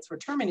parental rights were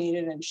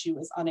terminated, and she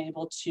was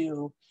unable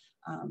to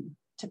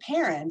to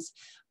parents.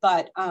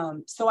 But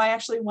so I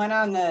actually went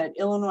on the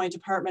Illinois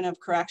Department of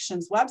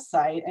Corrections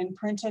website and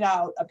printed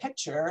out a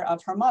picture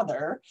of her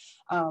mother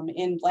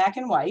in black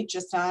and white,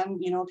 just on,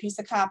 a piece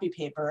of copy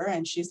paper.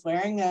 And she's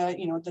wearing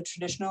the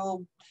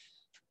traditional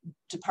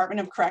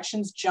Department of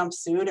Corrections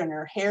jumpsuit, and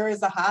her hair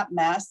is a hot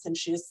mess, and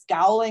she is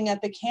scowling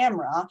at the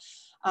camera.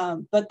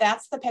 But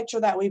that's the picture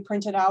that we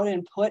printed out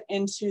and put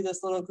into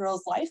this little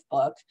girl's life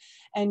book.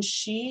 And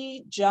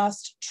she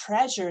just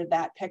treasured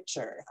that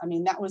picture. I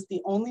mean, that was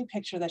the only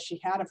picture that she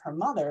had of her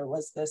mother,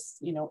 was this,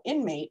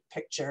 inmate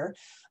picture,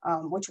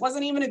 which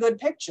wasn't even a good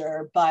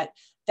picture, but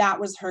that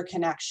was her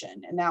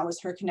connection. And that was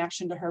her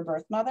connection to her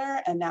birth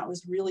mother. And that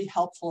was really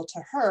helpful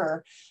to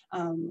her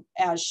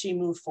as she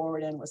moved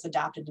forward and was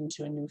adopted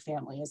into a new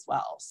family as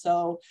well.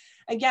 So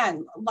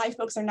again, life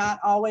books are not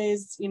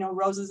always,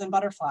 roses and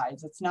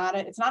butterflies. It's not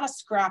a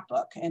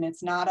scrapbook, and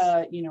it's not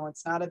a,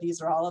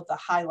 these are all of the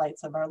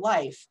highlights of our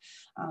life.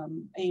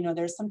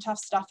 There's some tough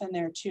stuff in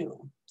there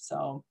too.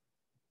 So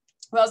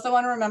we also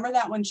want to remember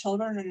that when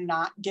children are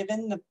not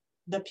given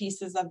the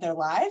pieces of their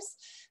lives,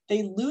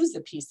 they lose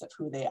a piece of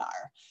who they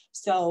are.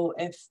 So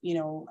if,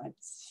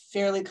 it's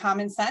fairly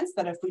common sense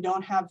that if we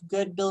don't have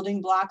good building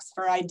blocks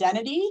for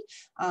identity,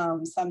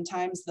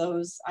 sometimes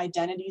those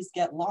identities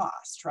get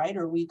lost, right?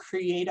 Or we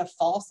create a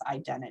false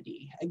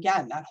identity.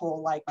 Again, that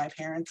whole, like, my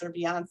parents are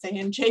Beyonce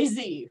and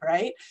Jay-Z,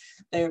 right?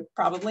 They're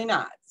probably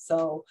not.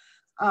 So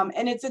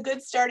and it's a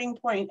good starting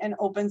point and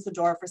opens the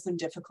door for some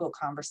difficult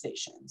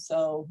conversations.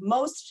 So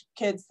most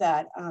kids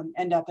that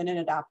end up in an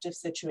adoptive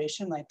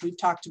situation, like we've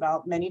talked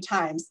about many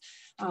times,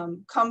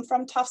 come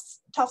from tough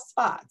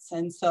spots.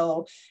 And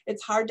so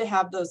it's hard to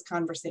have those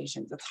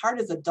conversations. It's hard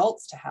as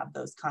adults to have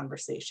those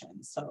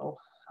conversations. So,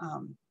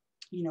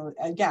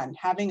 again,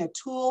 having a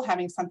tool,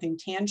 having something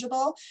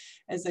tangible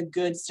is a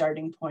good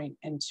starting point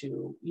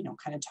into,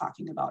 kind of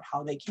talking about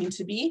how they came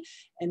to be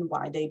and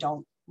why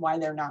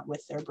they're not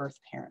with their birth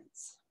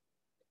parents.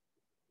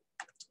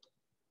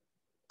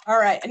 All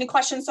right, any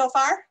questions so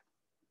far?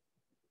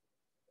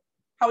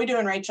 How are we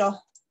doing, Rachel?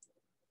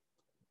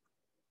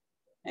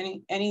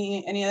 Any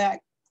of that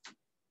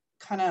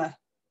kind of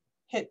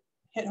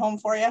hit home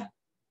for you?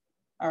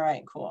 All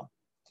right, cool.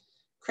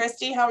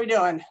 Christy, how are we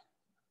doing?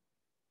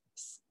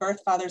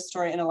 Birth father's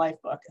story in a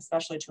life book,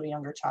 especially to a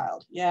younger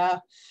child. Yeah,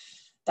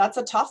 that's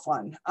a tough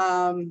one.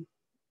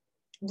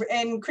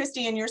 And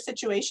Christy, in your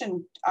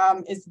situation,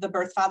 is the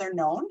birth father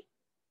known?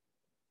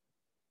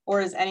 Or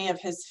is any of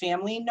his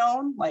family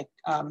known, like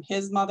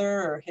his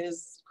mother or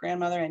his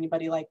grandmother,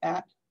 anybody like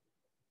that?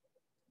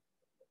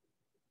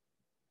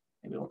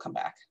 Maybe we'll come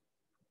back.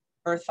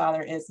 Birth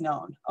father is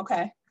known.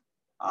 Okay,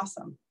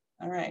 awesome.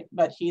 All right,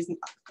 but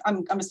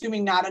I'm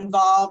assuming not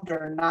involved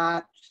or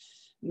not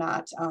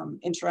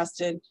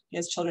interested. He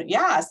has children.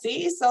 Yeah,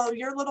 see, so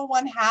your little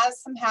one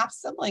has some half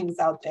siblings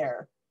out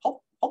there,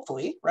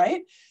 hopefully,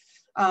 right?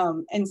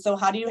 And so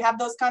how do you have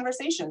those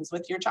conversations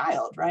with your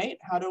child, right?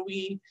 How do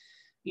we,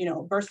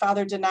 birth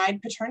father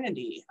denied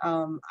paternity?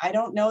 I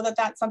don't know that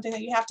that's something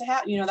that you have to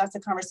have, that's a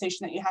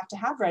conversation that you have to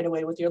have right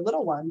away with your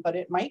little one, but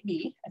it might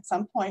be at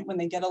some point when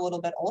they get a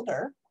little bit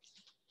older.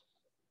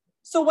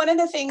 So one of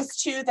the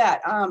things too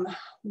that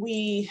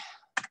we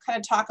kind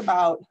of talk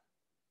about,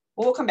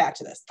 well, we'll come back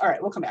to this. All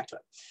right, we'll come back to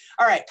it.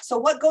 All right, so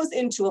what goes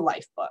into a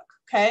life book?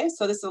 Okay,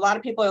 so a lot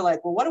of people are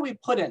like, well, what do we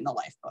put in the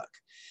life book?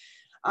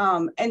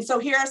 And so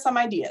here are some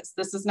ideas.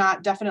 This is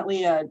not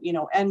definitely a,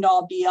 end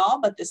all be all,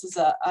 but this is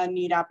a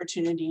neat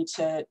opportunity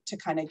to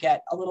kind of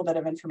get a little bit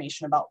of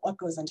information about what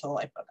goes into the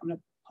life book. I'm going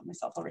to put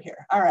myself over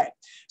here. All right.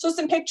 So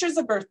some pictures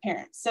of birth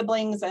parents,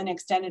 siblings, and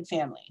extended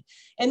family.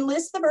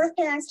 Enlist the birth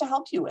parents to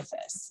help you with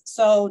this.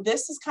 So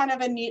this is kind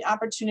of a neat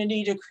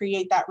opportunity to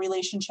create that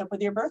relationship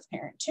with your birth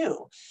parent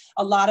too.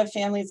 A lot of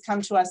families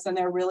come to us and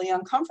they're really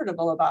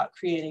uncomfortable about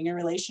creating a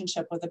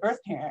relationship with a birth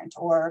parent,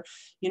 or,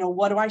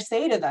 what do I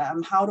say to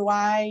them? How do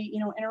I,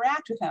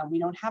 interact with them? We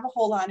don't have a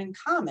whole lot in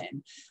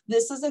common.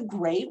 This is a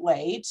great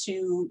way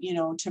to,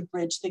 to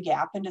bridge the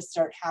gap and to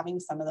start having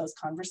some of those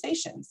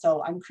conversations.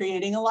 So I'm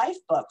creating a life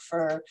book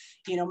for,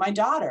 my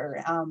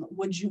daughter.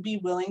 Would you be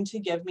willing to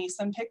give me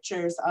some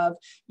pictures of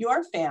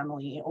your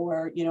family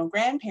or,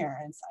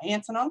 grandparents,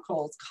 aunts and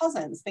uncles,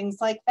 cousins, things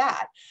like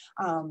that,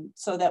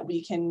 so that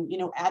we can,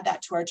 add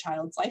that to our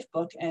child's life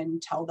book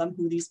and tell them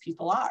who these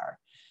people are.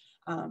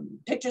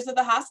 Pictures of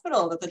the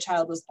hospital that the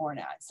child was born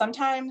at.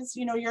 Sometimes,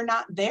 you're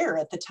not there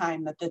at the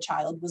time that the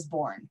child was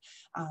born.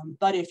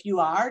 But if you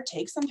are,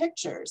 take some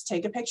pictures.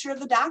 Take a picture of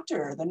the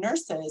doctor, the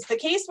nurses, the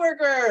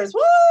caseworkers.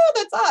 Woo,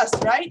 that's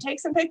us, right? Take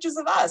some pictures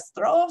of us.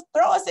 Throw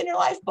us in your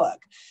life book.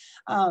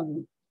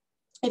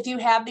 If you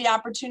have the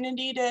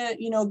opportunity to,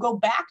 go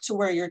back to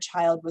where your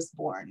child was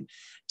born,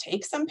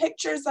 take some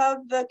pictures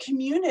of the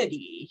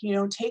community,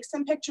 take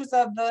some pictures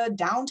of the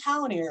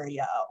downtown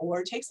area,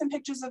 or take some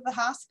pictures of the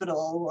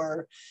hospital,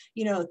 or,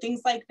 things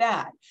like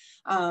that.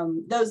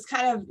 Those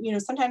kind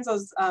of, sometimes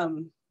those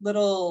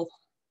little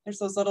there's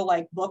those little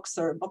like books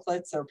or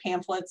booklets or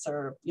pamphlets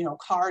or, you know,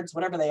 cards,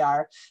 whatever they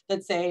are,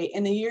 that say,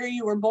 in the year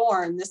you were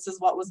born, this is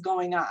what was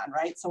going on,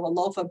 right? So a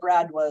loaf of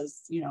bread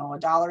was, you know,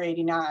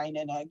 $1.89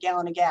 and a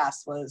gallon of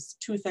gas was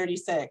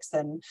 $2.36.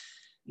 And,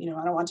 you know,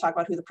 I don't want to talk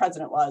about who the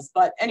president was,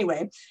 but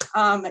anyway,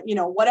 you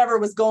know, whatever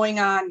was going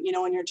on, you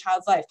know, in your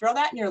child's life, throw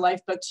that in your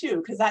life book too,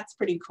 because that's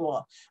pretty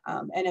cool,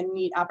 and a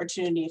neat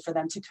opportunity for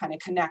them to kind of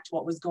connect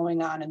what was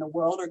going on in the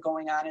world or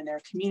going on in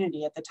their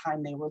community at the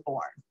time they were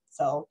born.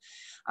 So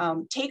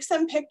take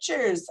some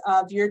pictures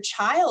of your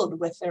child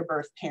with their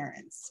birth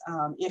parents,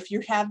 if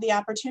you have the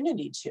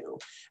opportunity to,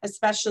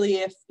 especially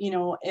if, you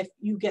know, if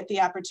you get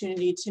the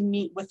opportunity to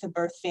meet with the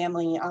birth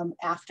family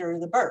after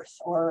the birth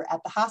or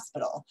at the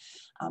hospital.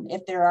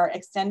 If there are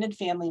extended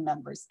family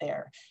members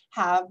there,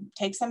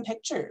 take some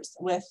pictures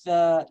with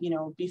the, you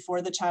know,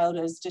 before the child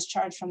is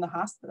discharged from the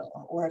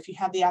hospital, or if you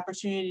have the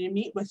opportunity to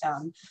meet with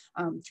them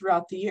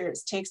throughout the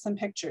years, take some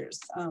pictures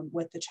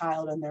with the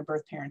child and their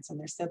birth parents and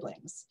their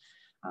siblings.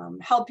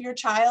 Help your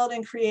child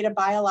and create a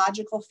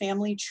biological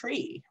family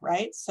tree,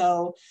 right?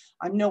 So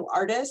I'm no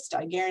artist.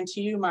 I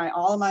guarantee you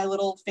all of my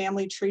little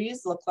family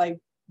trees look like,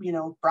 you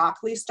know,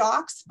 broccoli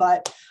stalks,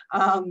 but,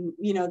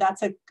 you know,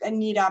 that's a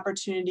neat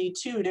opportunity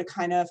too, to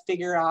kind of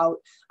figure out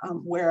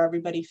where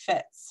everybody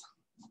fits.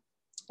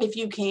 If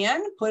you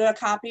can, put a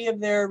copy of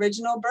their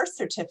original birth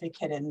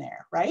certificate in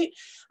there, right?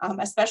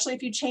 Especially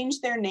if you change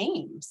their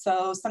name.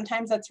 So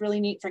sometimes that's really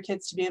neat for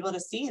kids to be able to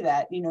see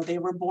that, you know, they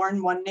were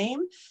born one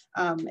name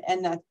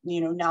and that, you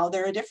know, now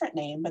they're a different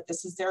name, but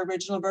this is their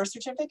original birth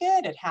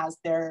certificate. It has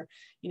their,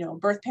 you know,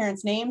 birth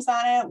parents' names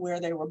on it, where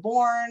they were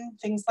born,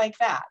 things like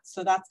that.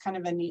 So that's kind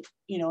of a neat,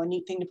 you know, a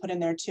neat thing to put in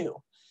there too.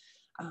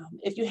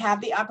 If you have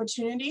the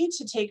opportunity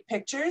to take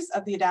pictures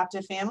of the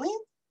adoptive family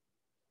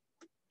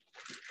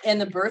and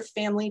the birth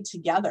family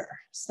together.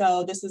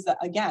 So this is,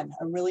 again,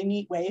 a really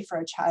neat way for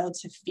a child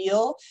to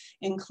feel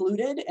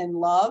included and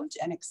loved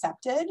and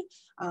accepted,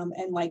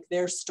 and like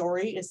their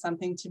story is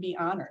something to be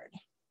honored.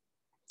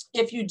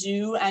 If you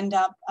do end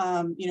up,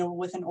 you know,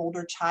 with an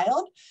older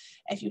child,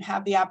 if you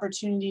have the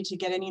opportunity to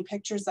get any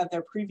pictures of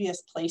their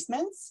previous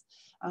placements,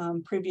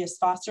 previous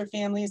foster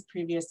families,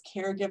 previous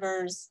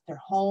caregivers,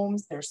 their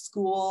homes, their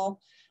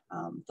school,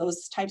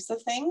 those types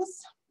of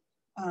things.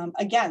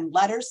 Again,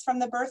 letters from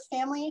the birth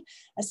family,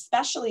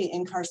 especially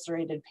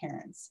incarcerated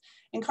parents.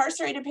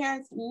 Incarcerated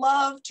parents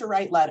love to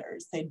write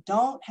letters. They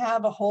don't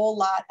have a whole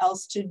lot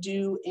else to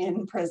do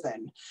in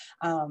prison.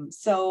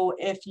 So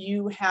if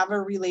you have a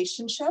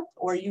relationship,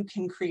 or you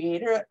can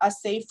create a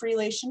safe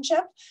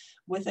relationship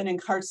with an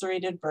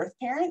incarcerated birth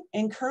parent,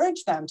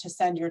 encourage them to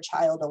send your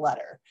child a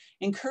letter.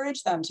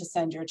 Encourage them to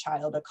send your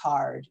child a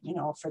card, you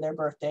know, for their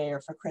birthday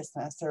or for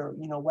Christmas, or,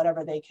 you know,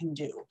 whatever they can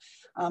do.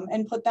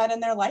 And put that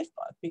in their life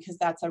book, because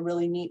that's a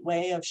really neat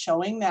way of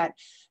showing that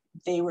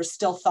they were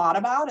still thought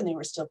about, and they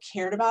were still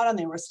cared about, and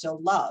they were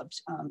still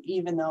loved,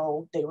 even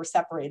though they were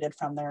separated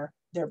from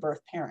their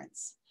birth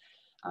parents.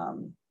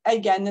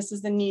 Again, this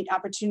is a neat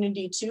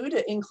opportunity too,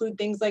 to include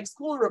things like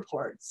school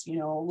reports, you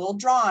know, little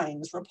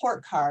drawings,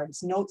 report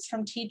cards, notes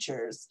from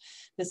teachers.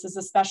 This is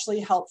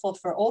especially helpful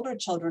for older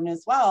children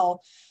as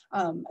well,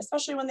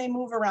 especially when they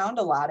move around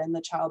a lot in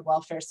the child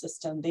welfare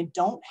system. They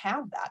don't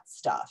have that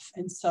stuff.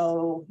 And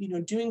so, you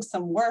know, doing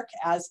some work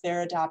as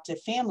their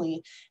adoptive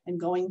family and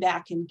going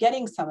back and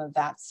getting some of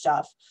that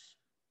stuff,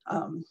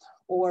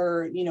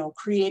 or, you know,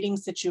 creating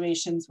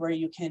situations where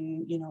you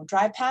can, you know,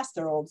 drive past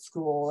their old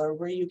school, or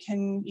where you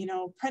can, you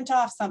know, print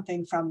off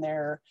something from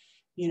their,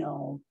 you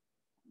know,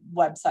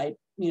 website,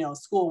 you know,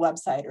 school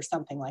website or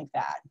something like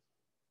that.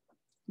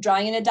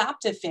 Drawing an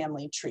adoptive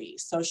family tree,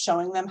 so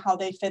showing them how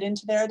they fit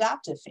into their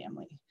adoptive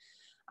family.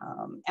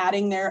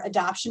 Adding their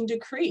adoption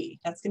decree.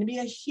 That's going to be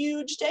a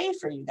huge day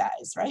for you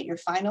guys, right? Your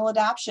final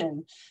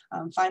adoption,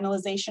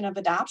 finalization of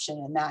adoption,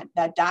 and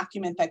that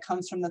document that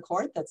comes from the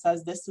court that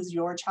says this is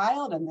your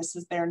child, and this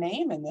is their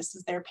name, and this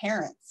is their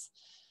parents.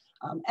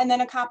 And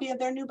then a copy of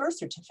their new birth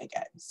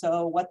certificate.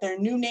 So what their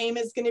new name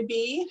is going to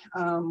be,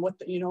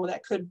 you know,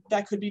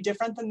 that could be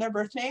different than their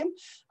birth name,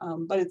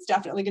 but it's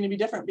definitely going to be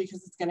different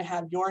because it's going to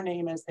have your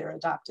name as their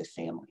adoptive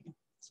family.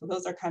 So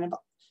those are kind of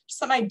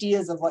some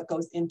ideas of what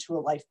goes into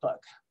a life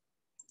book.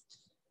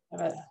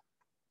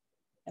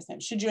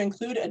 Should you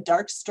include a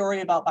dark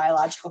story about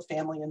biological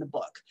family in the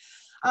book?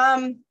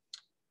 I'm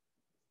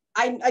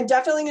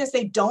definitely going to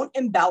say don't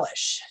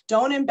embellish.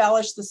 Don't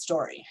embellish the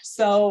story.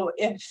 So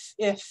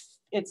if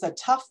it's a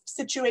tough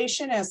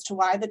situation as to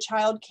why the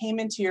child came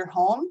into your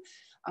home,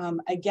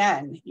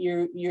 again,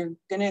 you're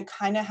going to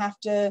kind of have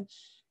to,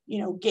 you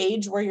know,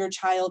 gauge where your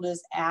child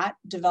is at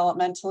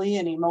developmentally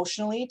and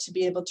emotionally to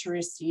be able to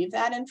receive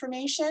that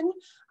information.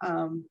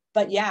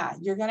 But yeah,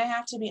 you're going to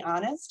have to be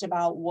honest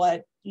about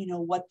what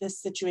this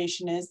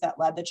situation is that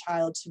led the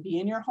child to be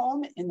in your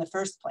home in the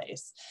first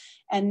place.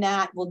 And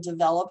that will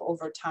develop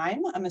over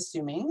time. I'm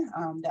assuming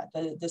that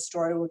the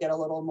story will get a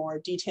little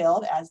more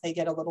detailed as they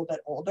get a little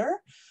bit older.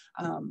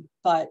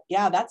 But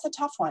yeah, that's a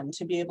tough one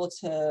to be able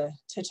to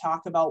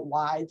talk about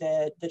why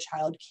the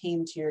child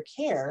came to your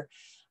care.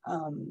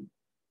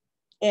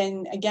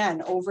 And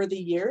again, over the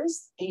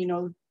years, you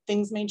know,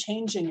 things may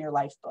change in your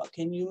life book,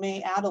 and you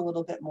may add a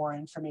little bit more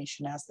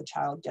information as the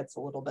child gets a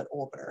little bit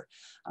older.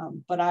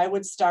 But I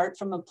would start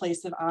from a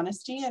place of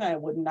honesty, and I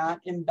would not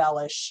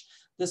embellish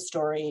the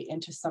story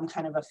into some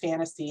kind of a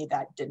fantasy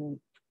that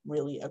didn't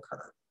really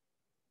occur.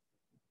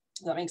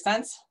 Does that make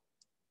sense?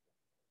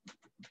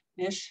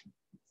 Ish?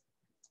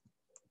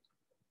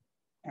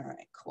 All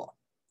right, cool.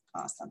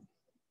 Awesome.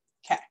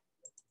 Okay.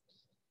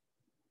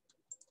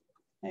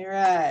 All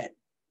right.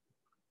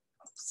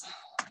 Oops.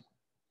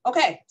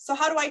 Okay, so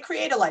how do I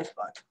create a life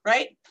book,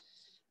 right?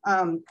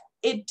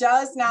 It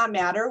does not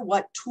matter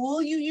what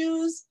tool you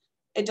use.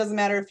 It doesn't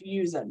matter if you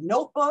use a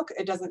notebook.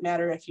 It doesn't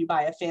matter if you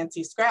buy a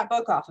fancy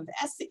scrapbook off of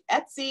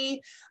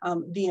Etsy.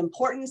 The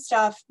important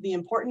stuff, the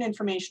important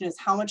information is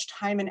how much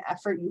time and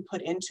effort you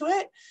put into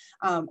it,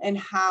 and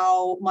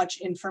how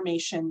much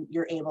information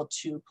you're able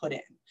to put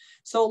in.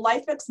 So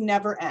life books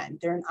never end.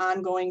 They're an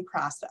ongoing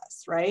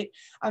process, right?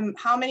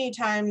 How many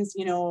times,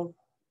 you know,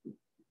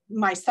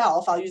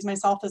 myself, I'll use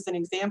myself as an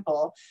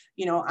example,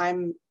 you know,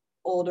 I'm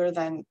older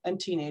than a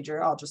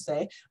teenager, I'll just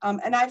say.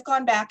 And I've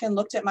gone back and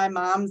looked at my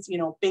mom's, you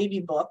know,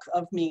 baby book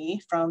of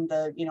me from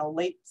the, you know,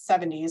 late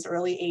 70s,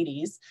 early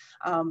 80s,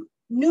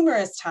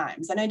 numerous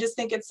times. And I just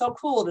think it's so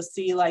cool to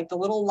see like the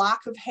little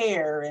lock of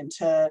hair, and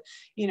to,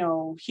 you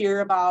know,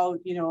 hear about,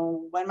 you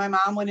know, when my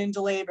mom went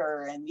into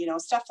labor and, you know,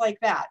 stuff like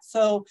that.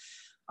 So,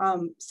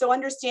 so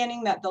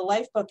understanding that the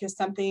life book is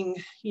something,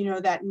 you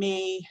know, that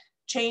may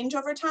change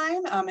over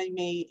time. It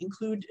may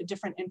include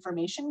different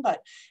information, but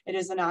it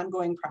is an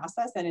ongoing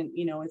process, and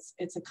you know,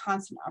 it's a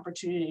constant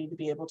opportunity to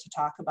be able to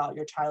talk about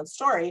your child's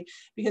story,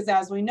 because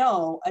as we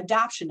know,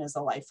 adoption is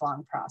a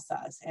lifelong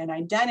process, and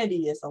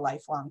identity is a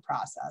lifelong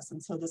process,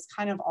 and so this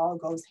kind of all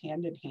goes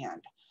hand in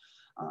hand.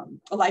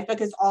 A life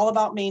book is all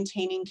about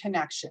maintaining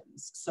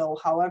connections. So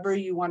however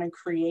you want to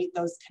create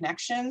those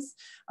connections,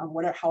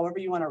 however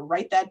you want to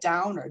write that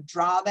down or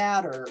draw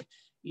that, or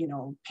you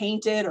know,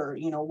 paint it, or,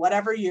 you know,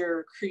 whatever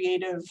your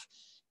creative,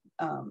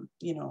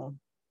 you know,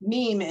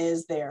 meme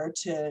is there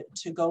to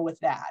go with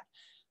that.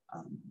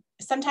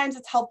 Sometimes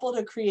it's helpful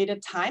to create a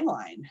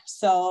timeline.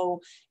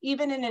 So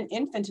even in an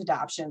infant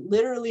adoption,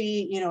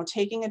 literally, you know,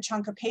 taking a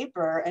chunk of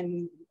paper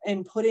and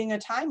putting a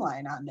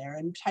timeline on there,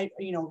 and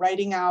you know,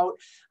 writing out,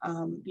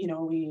 you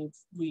know,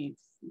 we've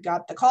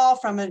got the call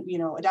from a, you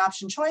know,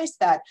 Adoption Choice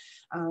that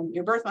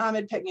your birth mom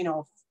had picked, you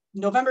know,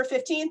 November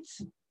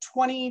 15th,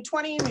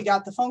 2020, we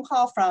got the phone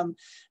call from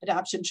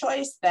Adoption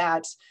Choice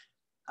that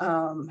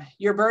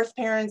your birth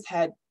parents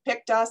had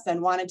picked us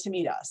and wanted to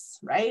meet us,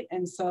 right?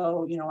 And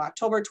so, you know,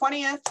 October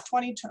 20th,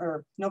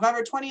 or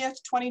November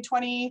 20th,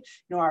 2020, you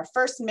know, our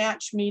first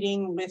match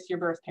meeting with your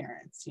birth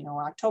parents, you know,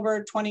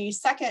 October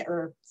 22nd,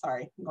 or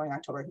sorry, I'm going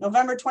October,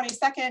 November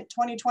 22nd,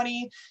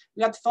 2020,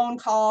 we got the phone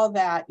call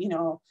that, you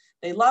know,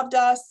 they loved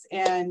us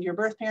and your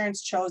birth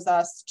parents chose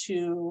us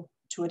to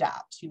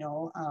adopt, you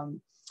know,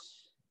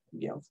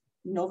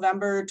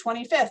 November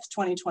 25th,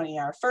 2020,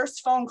 our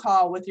first phone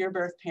call with your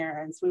birth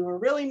parents. We were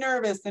really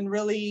nervous and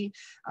really,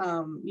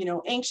 you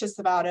know, anxious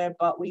about it,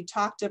 but we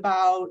talked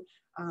about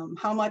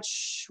how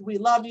much we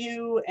love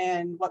you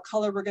and what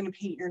color we're going to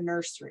paint your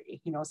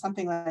nursery, you know,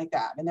 something like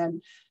that. And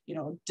then, you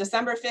know,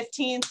 December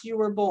 15th, you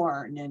were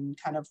born, and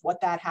kind of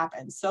what that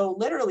happened. So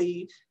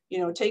literally, you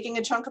know, taking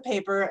a chunk of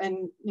paper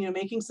and, you know,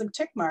 making some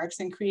tick marks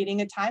and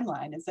creating a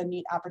timeline is a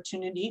neat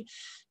opportunity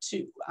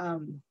to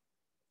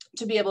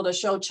be able to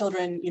show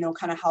children, you know,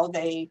 kind of how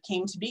they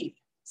came to be.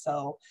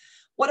 So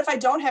what if I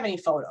don't have any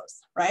photos,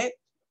 right?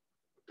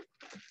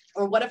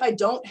 Or what if I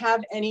don't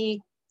have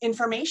any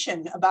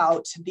information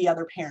about the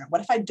other parent?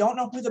 What if I don't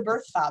know who the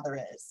birth father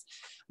is?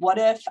 What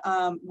if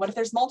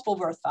there's multiple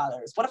birth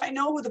fathers? What if I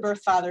know who the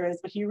birth father is,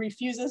 but he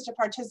refuses to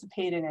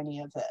participate in any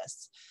of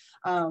this?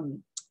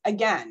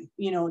 Again,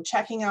 you know,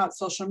 checking out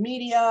social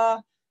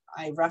media.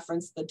 I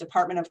referenced the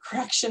Department of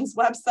Corrections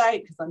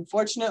website because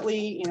unfortunately,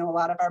 you know, a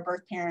lot of our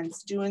birth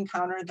parents do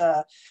encounter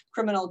the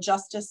criminal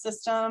justice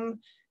system.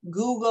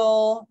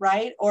 Google,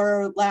 right?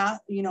 Or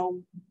last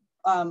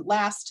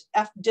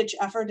ditch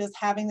effort is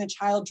having the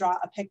child draw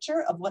a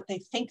picture of what they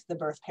think the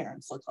birth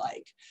parents look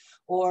like,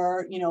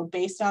 or, you know,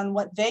 based on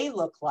what they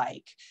look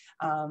like,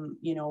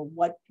 you know,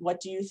 what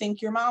do you think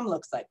your mom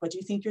looks like? What do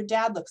you think your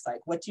dad looks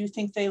like? What do you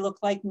think they look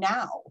like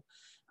now?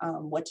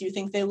 What do you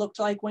think they looked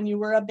like when you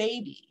were a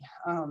baby?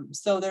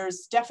 So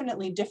there's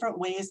definitely different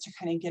ways to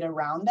kind of get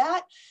around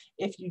that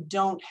if you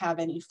don't have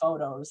any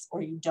photos,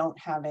 or you don't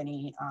have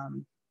any,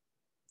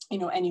 you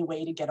know, any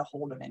way to get a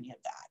hold of any of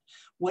that.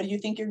 What do you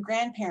think your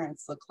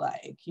grandparents look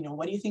like? You know,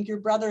 what do you think your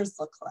brothers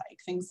look like?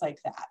 Things like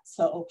that.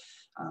 So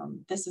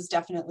this is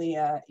definitely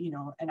a, you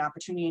know, an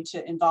opportunity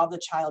to involve the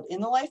child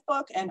in the life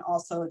book, and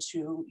also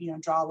to, you know,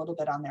 draw a little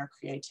bit on their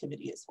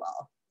creativity as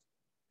well.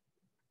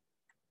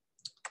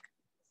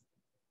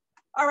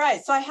 All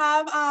right, so I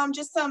have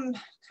just some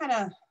kind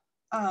of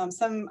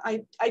some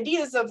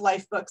ideas of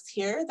Lifebooks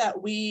here that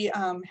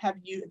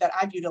that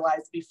I've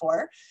utilized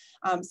before.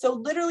 So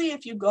literally,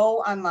 if you go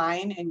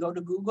online and go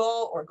to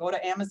Google or go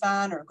to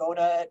Amazon or go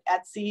to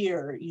Etsy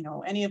or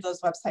any of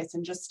those websites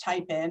and just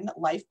type in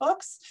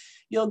Lifebooks,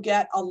 you'll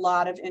get a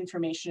lot of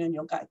information and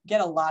you'll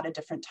get a lot of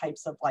different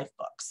types of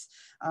Lifebooks.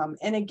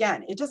 And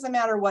again, it doesn't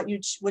matter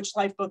which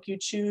Lifebook you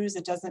choose.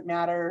 It doesn't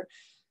matter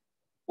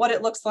what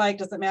it looks like.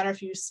 Doesn't matter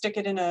if you stick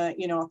it in a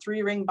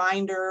 3-ring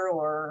binder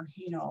or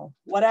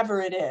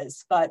whatever it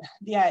is. But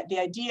the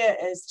idea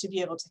is to be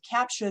able to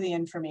capture the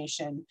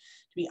information,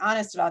 to be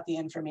honest about the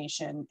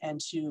information, and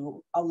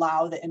to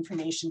allow the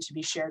information to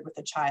be shared with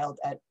the child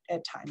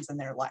at times in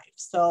their life.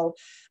 So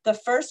the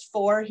first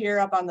 4 here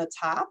up on the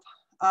top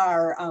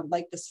are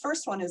like this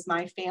first one is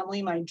My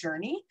Family, My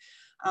Journey.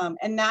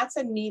 And that's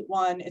a neat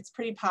one. It's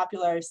pretty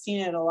popular. I've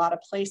seen it in a lot of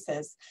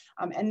places.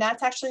 And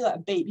that's actually a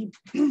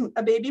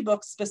baby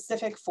book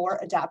specific for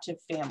adoptive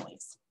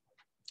families.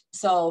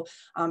 So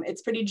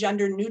it's pretty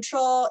gender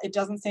neutral. It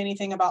doesn't say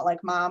anything about like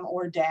mom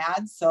or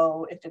dad.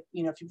 So if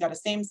you've got a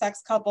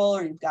same-sex couple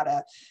or you've got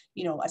a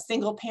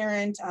single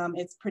parent,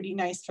 it's pretty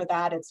nice for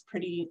that. It's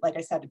pretty, like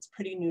I said, it's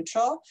pretty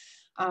neutral.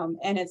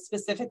 And it's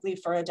specifically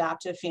for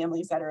adoptive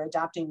families that are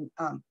adopting,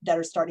 that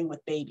are starting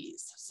with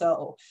babies.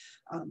 So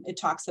it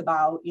talks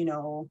about,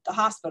 the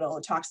hospital,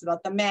 it talks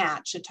about the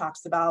match, it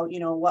talks about,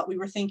 what we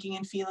were thinking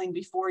and feeling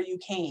before you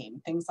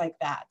came, things like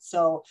that.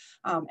 So,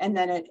 and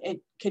then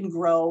it can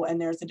grow,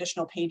 and there's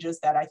additional pages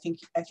that I think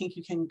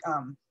you can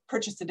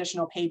purchase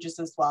additional pages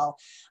as well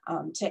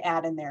to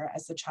add in there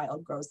as the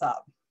child grows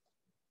up.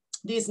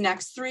 These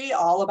next 3,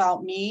 All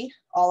About Me,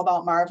 All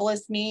About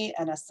Marvelous Me,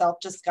 and a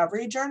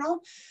self-discovery journal,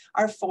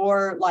 are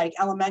for like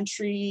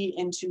elementary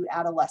into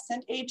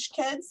adolescent age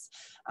kids.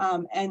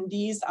 And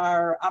these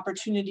are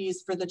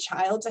opportunities for the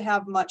child to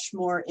have much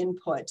more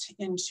input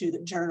into the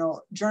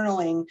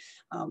journaling,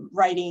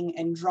 writing,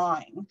 and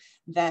drawing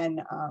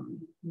than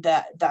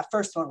that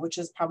first one, which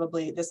is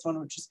probably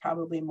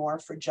more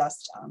for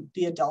just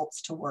the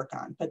adults to work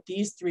on. But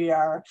these 3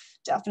 are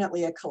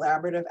definitely a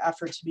collaborative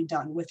effort to be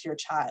done with your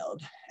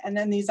child. And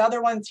then these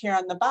other ones here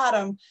on the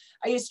bottom,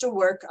 I used to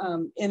work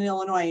in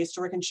Illinois. I used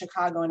to work in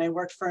Chicago, and I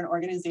worked for an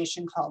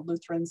organization called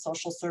Lutheran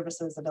Social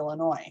Services of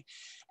Illinois.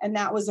 And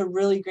that was a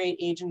really great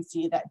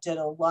agency that put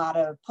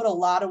a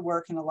lot of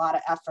work and a lot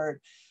of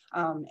effort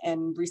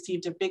and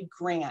received a big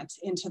grant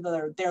into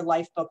their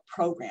Lifebook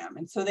program.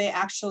 And so they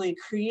actually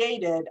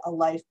created a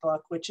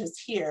Lifebook, which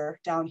is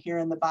down here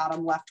in the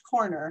bottom left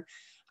corner.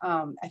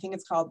 I think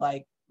it's called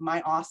like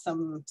My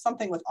Awesome,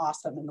 something with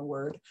awesome in the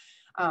word.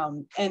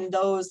 And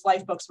those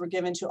Lifebooks were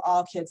given to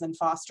all kids in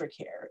foster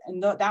care.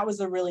 And that was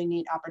a really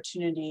neat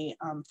opportunity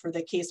for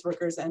the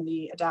caseworkers and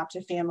the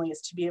adoptive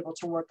families to be able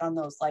to work on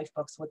those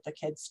Lifebooks with the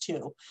kids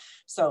too.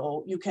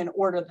 So you can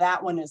order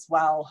that one as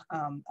well.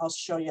 I'll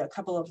show you a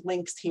couple of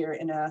links here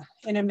in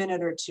a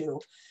minute or two.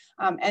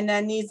 And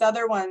then these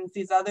other ones,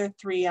 these other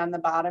 3 on the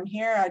bottom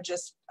here are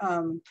just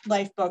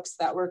Lifebooks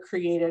that were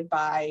created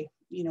by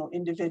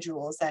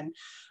individuals and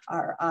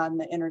are on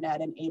the internet,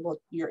 and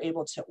you're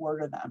able to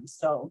order them.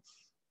 So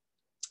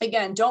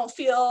again, don't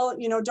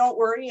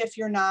worry if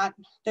you're not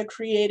the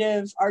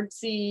creative,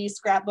 artsy,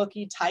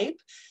 scrapbooky type.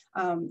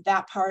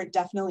 That part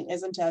definitely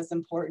isn't as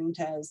important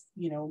as,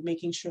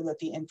 making sure that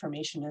the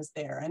information is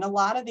there. And a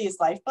lot of these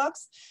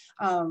Lifebooks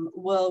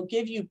will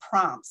give you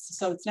prompts.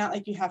 So it's not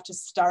like you have to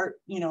start,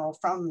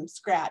 from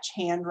scratch,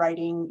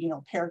 handwriting,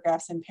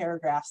 paragraphs and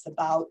paragraphs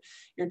about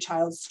your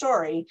child's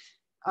story.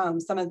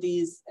 Some of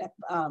these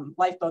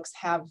Lifebooks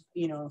have,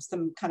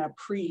 some kind of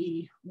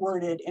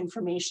pre-worded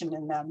information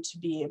in them to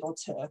be able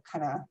to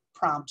kind of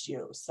prompt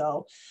you.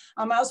 So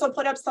I also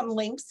put up some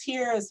links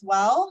here as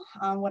well.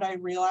 What I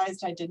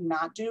realized I did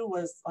not do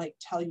was like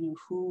tell you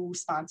who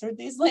sponsored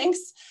these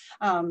links.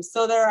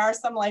 So there are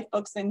some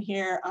Lifebooks in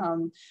here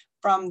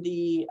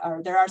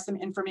there are some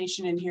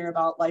information in here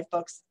about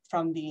Lifebooks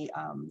from the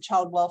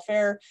child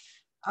welfare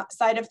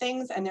side of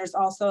things. And there's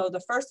also,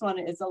 the first one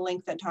is a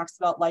link that talks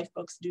about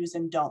Lifebooks do's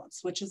and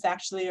don'ts, which is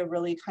actually a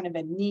really kind of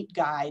a neat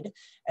guide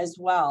as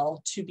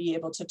well to be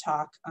able to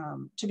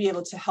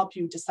to help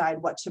you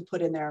decide what to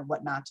put in there and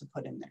what not to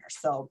put in there.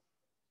 So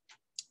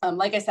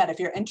like I said, if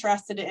you're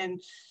interested in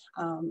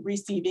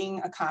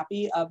receiving a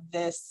copy of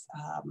this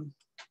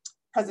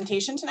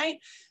presentation tonight,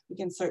 we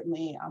can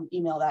certainly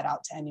email that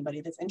out to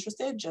anybody that's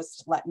interested.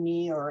 Just let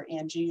me or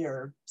Angie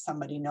or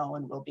somebody know,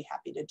 and we'll be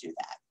happy to do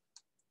that.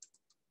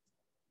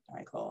 All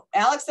right, cool.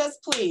 Alex says,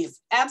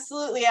 please.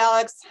 Absolutely,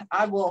 Alex.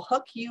 I will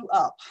hook you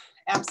up.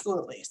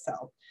 Absolutely.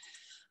 So,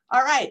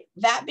 all right.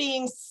 That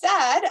being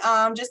said,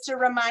 just a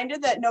reminder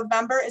that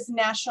November is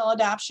National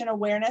Adoption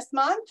Awareness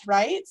Month,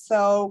 right?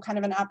 So kind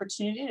of an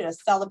opportunity to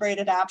celebrate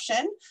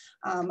adoption.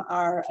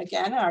 Our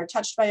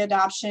Touched by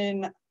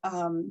Adoption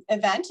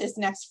event is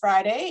next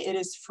Friday. It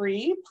is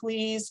free.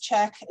 Please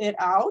check it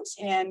out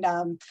and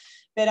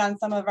bid on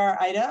some of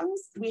our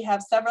items. We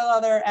have several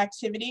other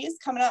activities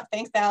coming up.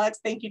 Thanks, Alex.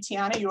 Thank you,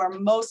 Tiana. You are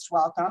most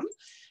welcome.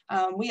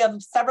 We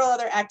have several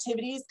other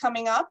activities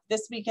coming up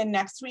this week and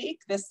next week.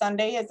 This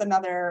Sunday is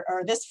another,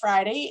 or this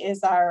Friday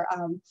is our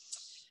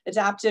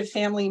adoptive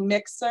family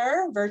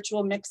mixer,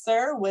 virtual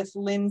mixer with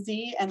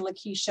Lindsay and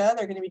Lakeisha.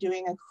 They're going to be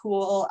doing a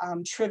cool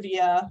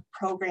trivia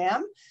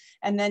program.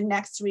 And then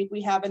next week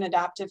we have an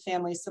adoptive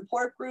family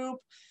support group.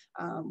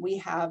 We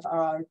have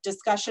a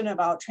discussion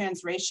about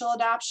transracial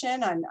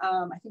adoption on,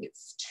 I think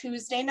it's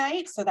Tuesday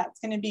night. So that's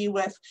going to be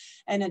with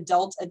an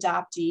adult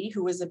adoptee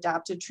who was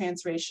adopted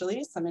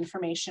transracially, some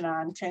information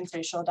on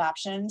transracial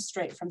adoption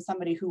straight from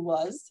somebody who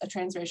was a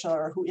transracial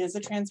or who is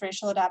a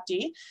transracial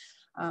adoptee.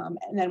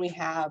 And then we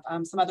have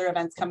some other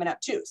events coming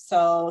up too.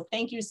 So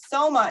thank you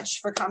so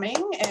much for coming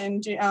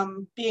and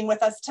being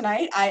with us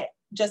tonight. I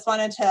just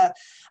wanted to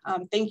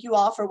thank you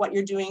all for what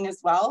you're doing as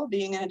well.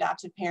 Being an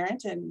adoptive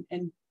parent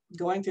and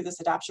going through this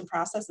adoption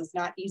process is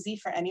not easy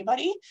for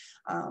anybody,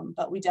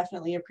 but we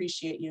definitely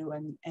appreciate you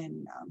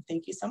and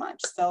thank you so much.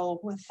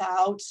 So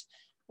without,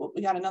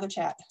 we got another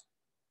chat.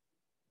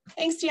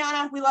 Thanks,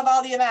 Tiana. We love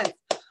all the events.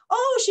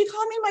 Oh, she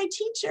called me my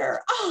teacher.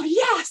 Oh,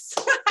 yes.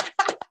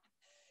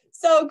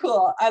 So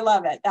cool. I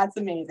love it. That's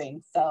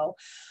amazing. So,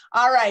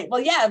 all right.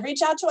 Well, yeah,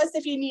 reach out to us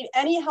if you need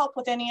any help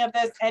with any of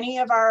this. Any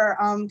of our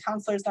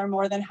counselors are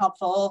more than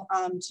helpful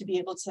to be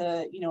able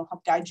to,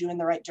 help guide you in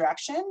the right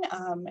direction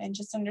and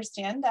just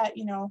understand that,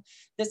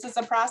 this is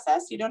a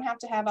process. You don't have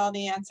to have all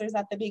the answers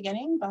at the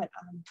beginning, but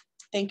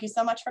thank you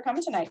so much for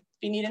coming tonight.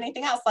 If you need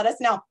anything else, let us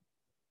know.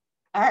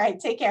 All right.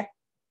 Take care.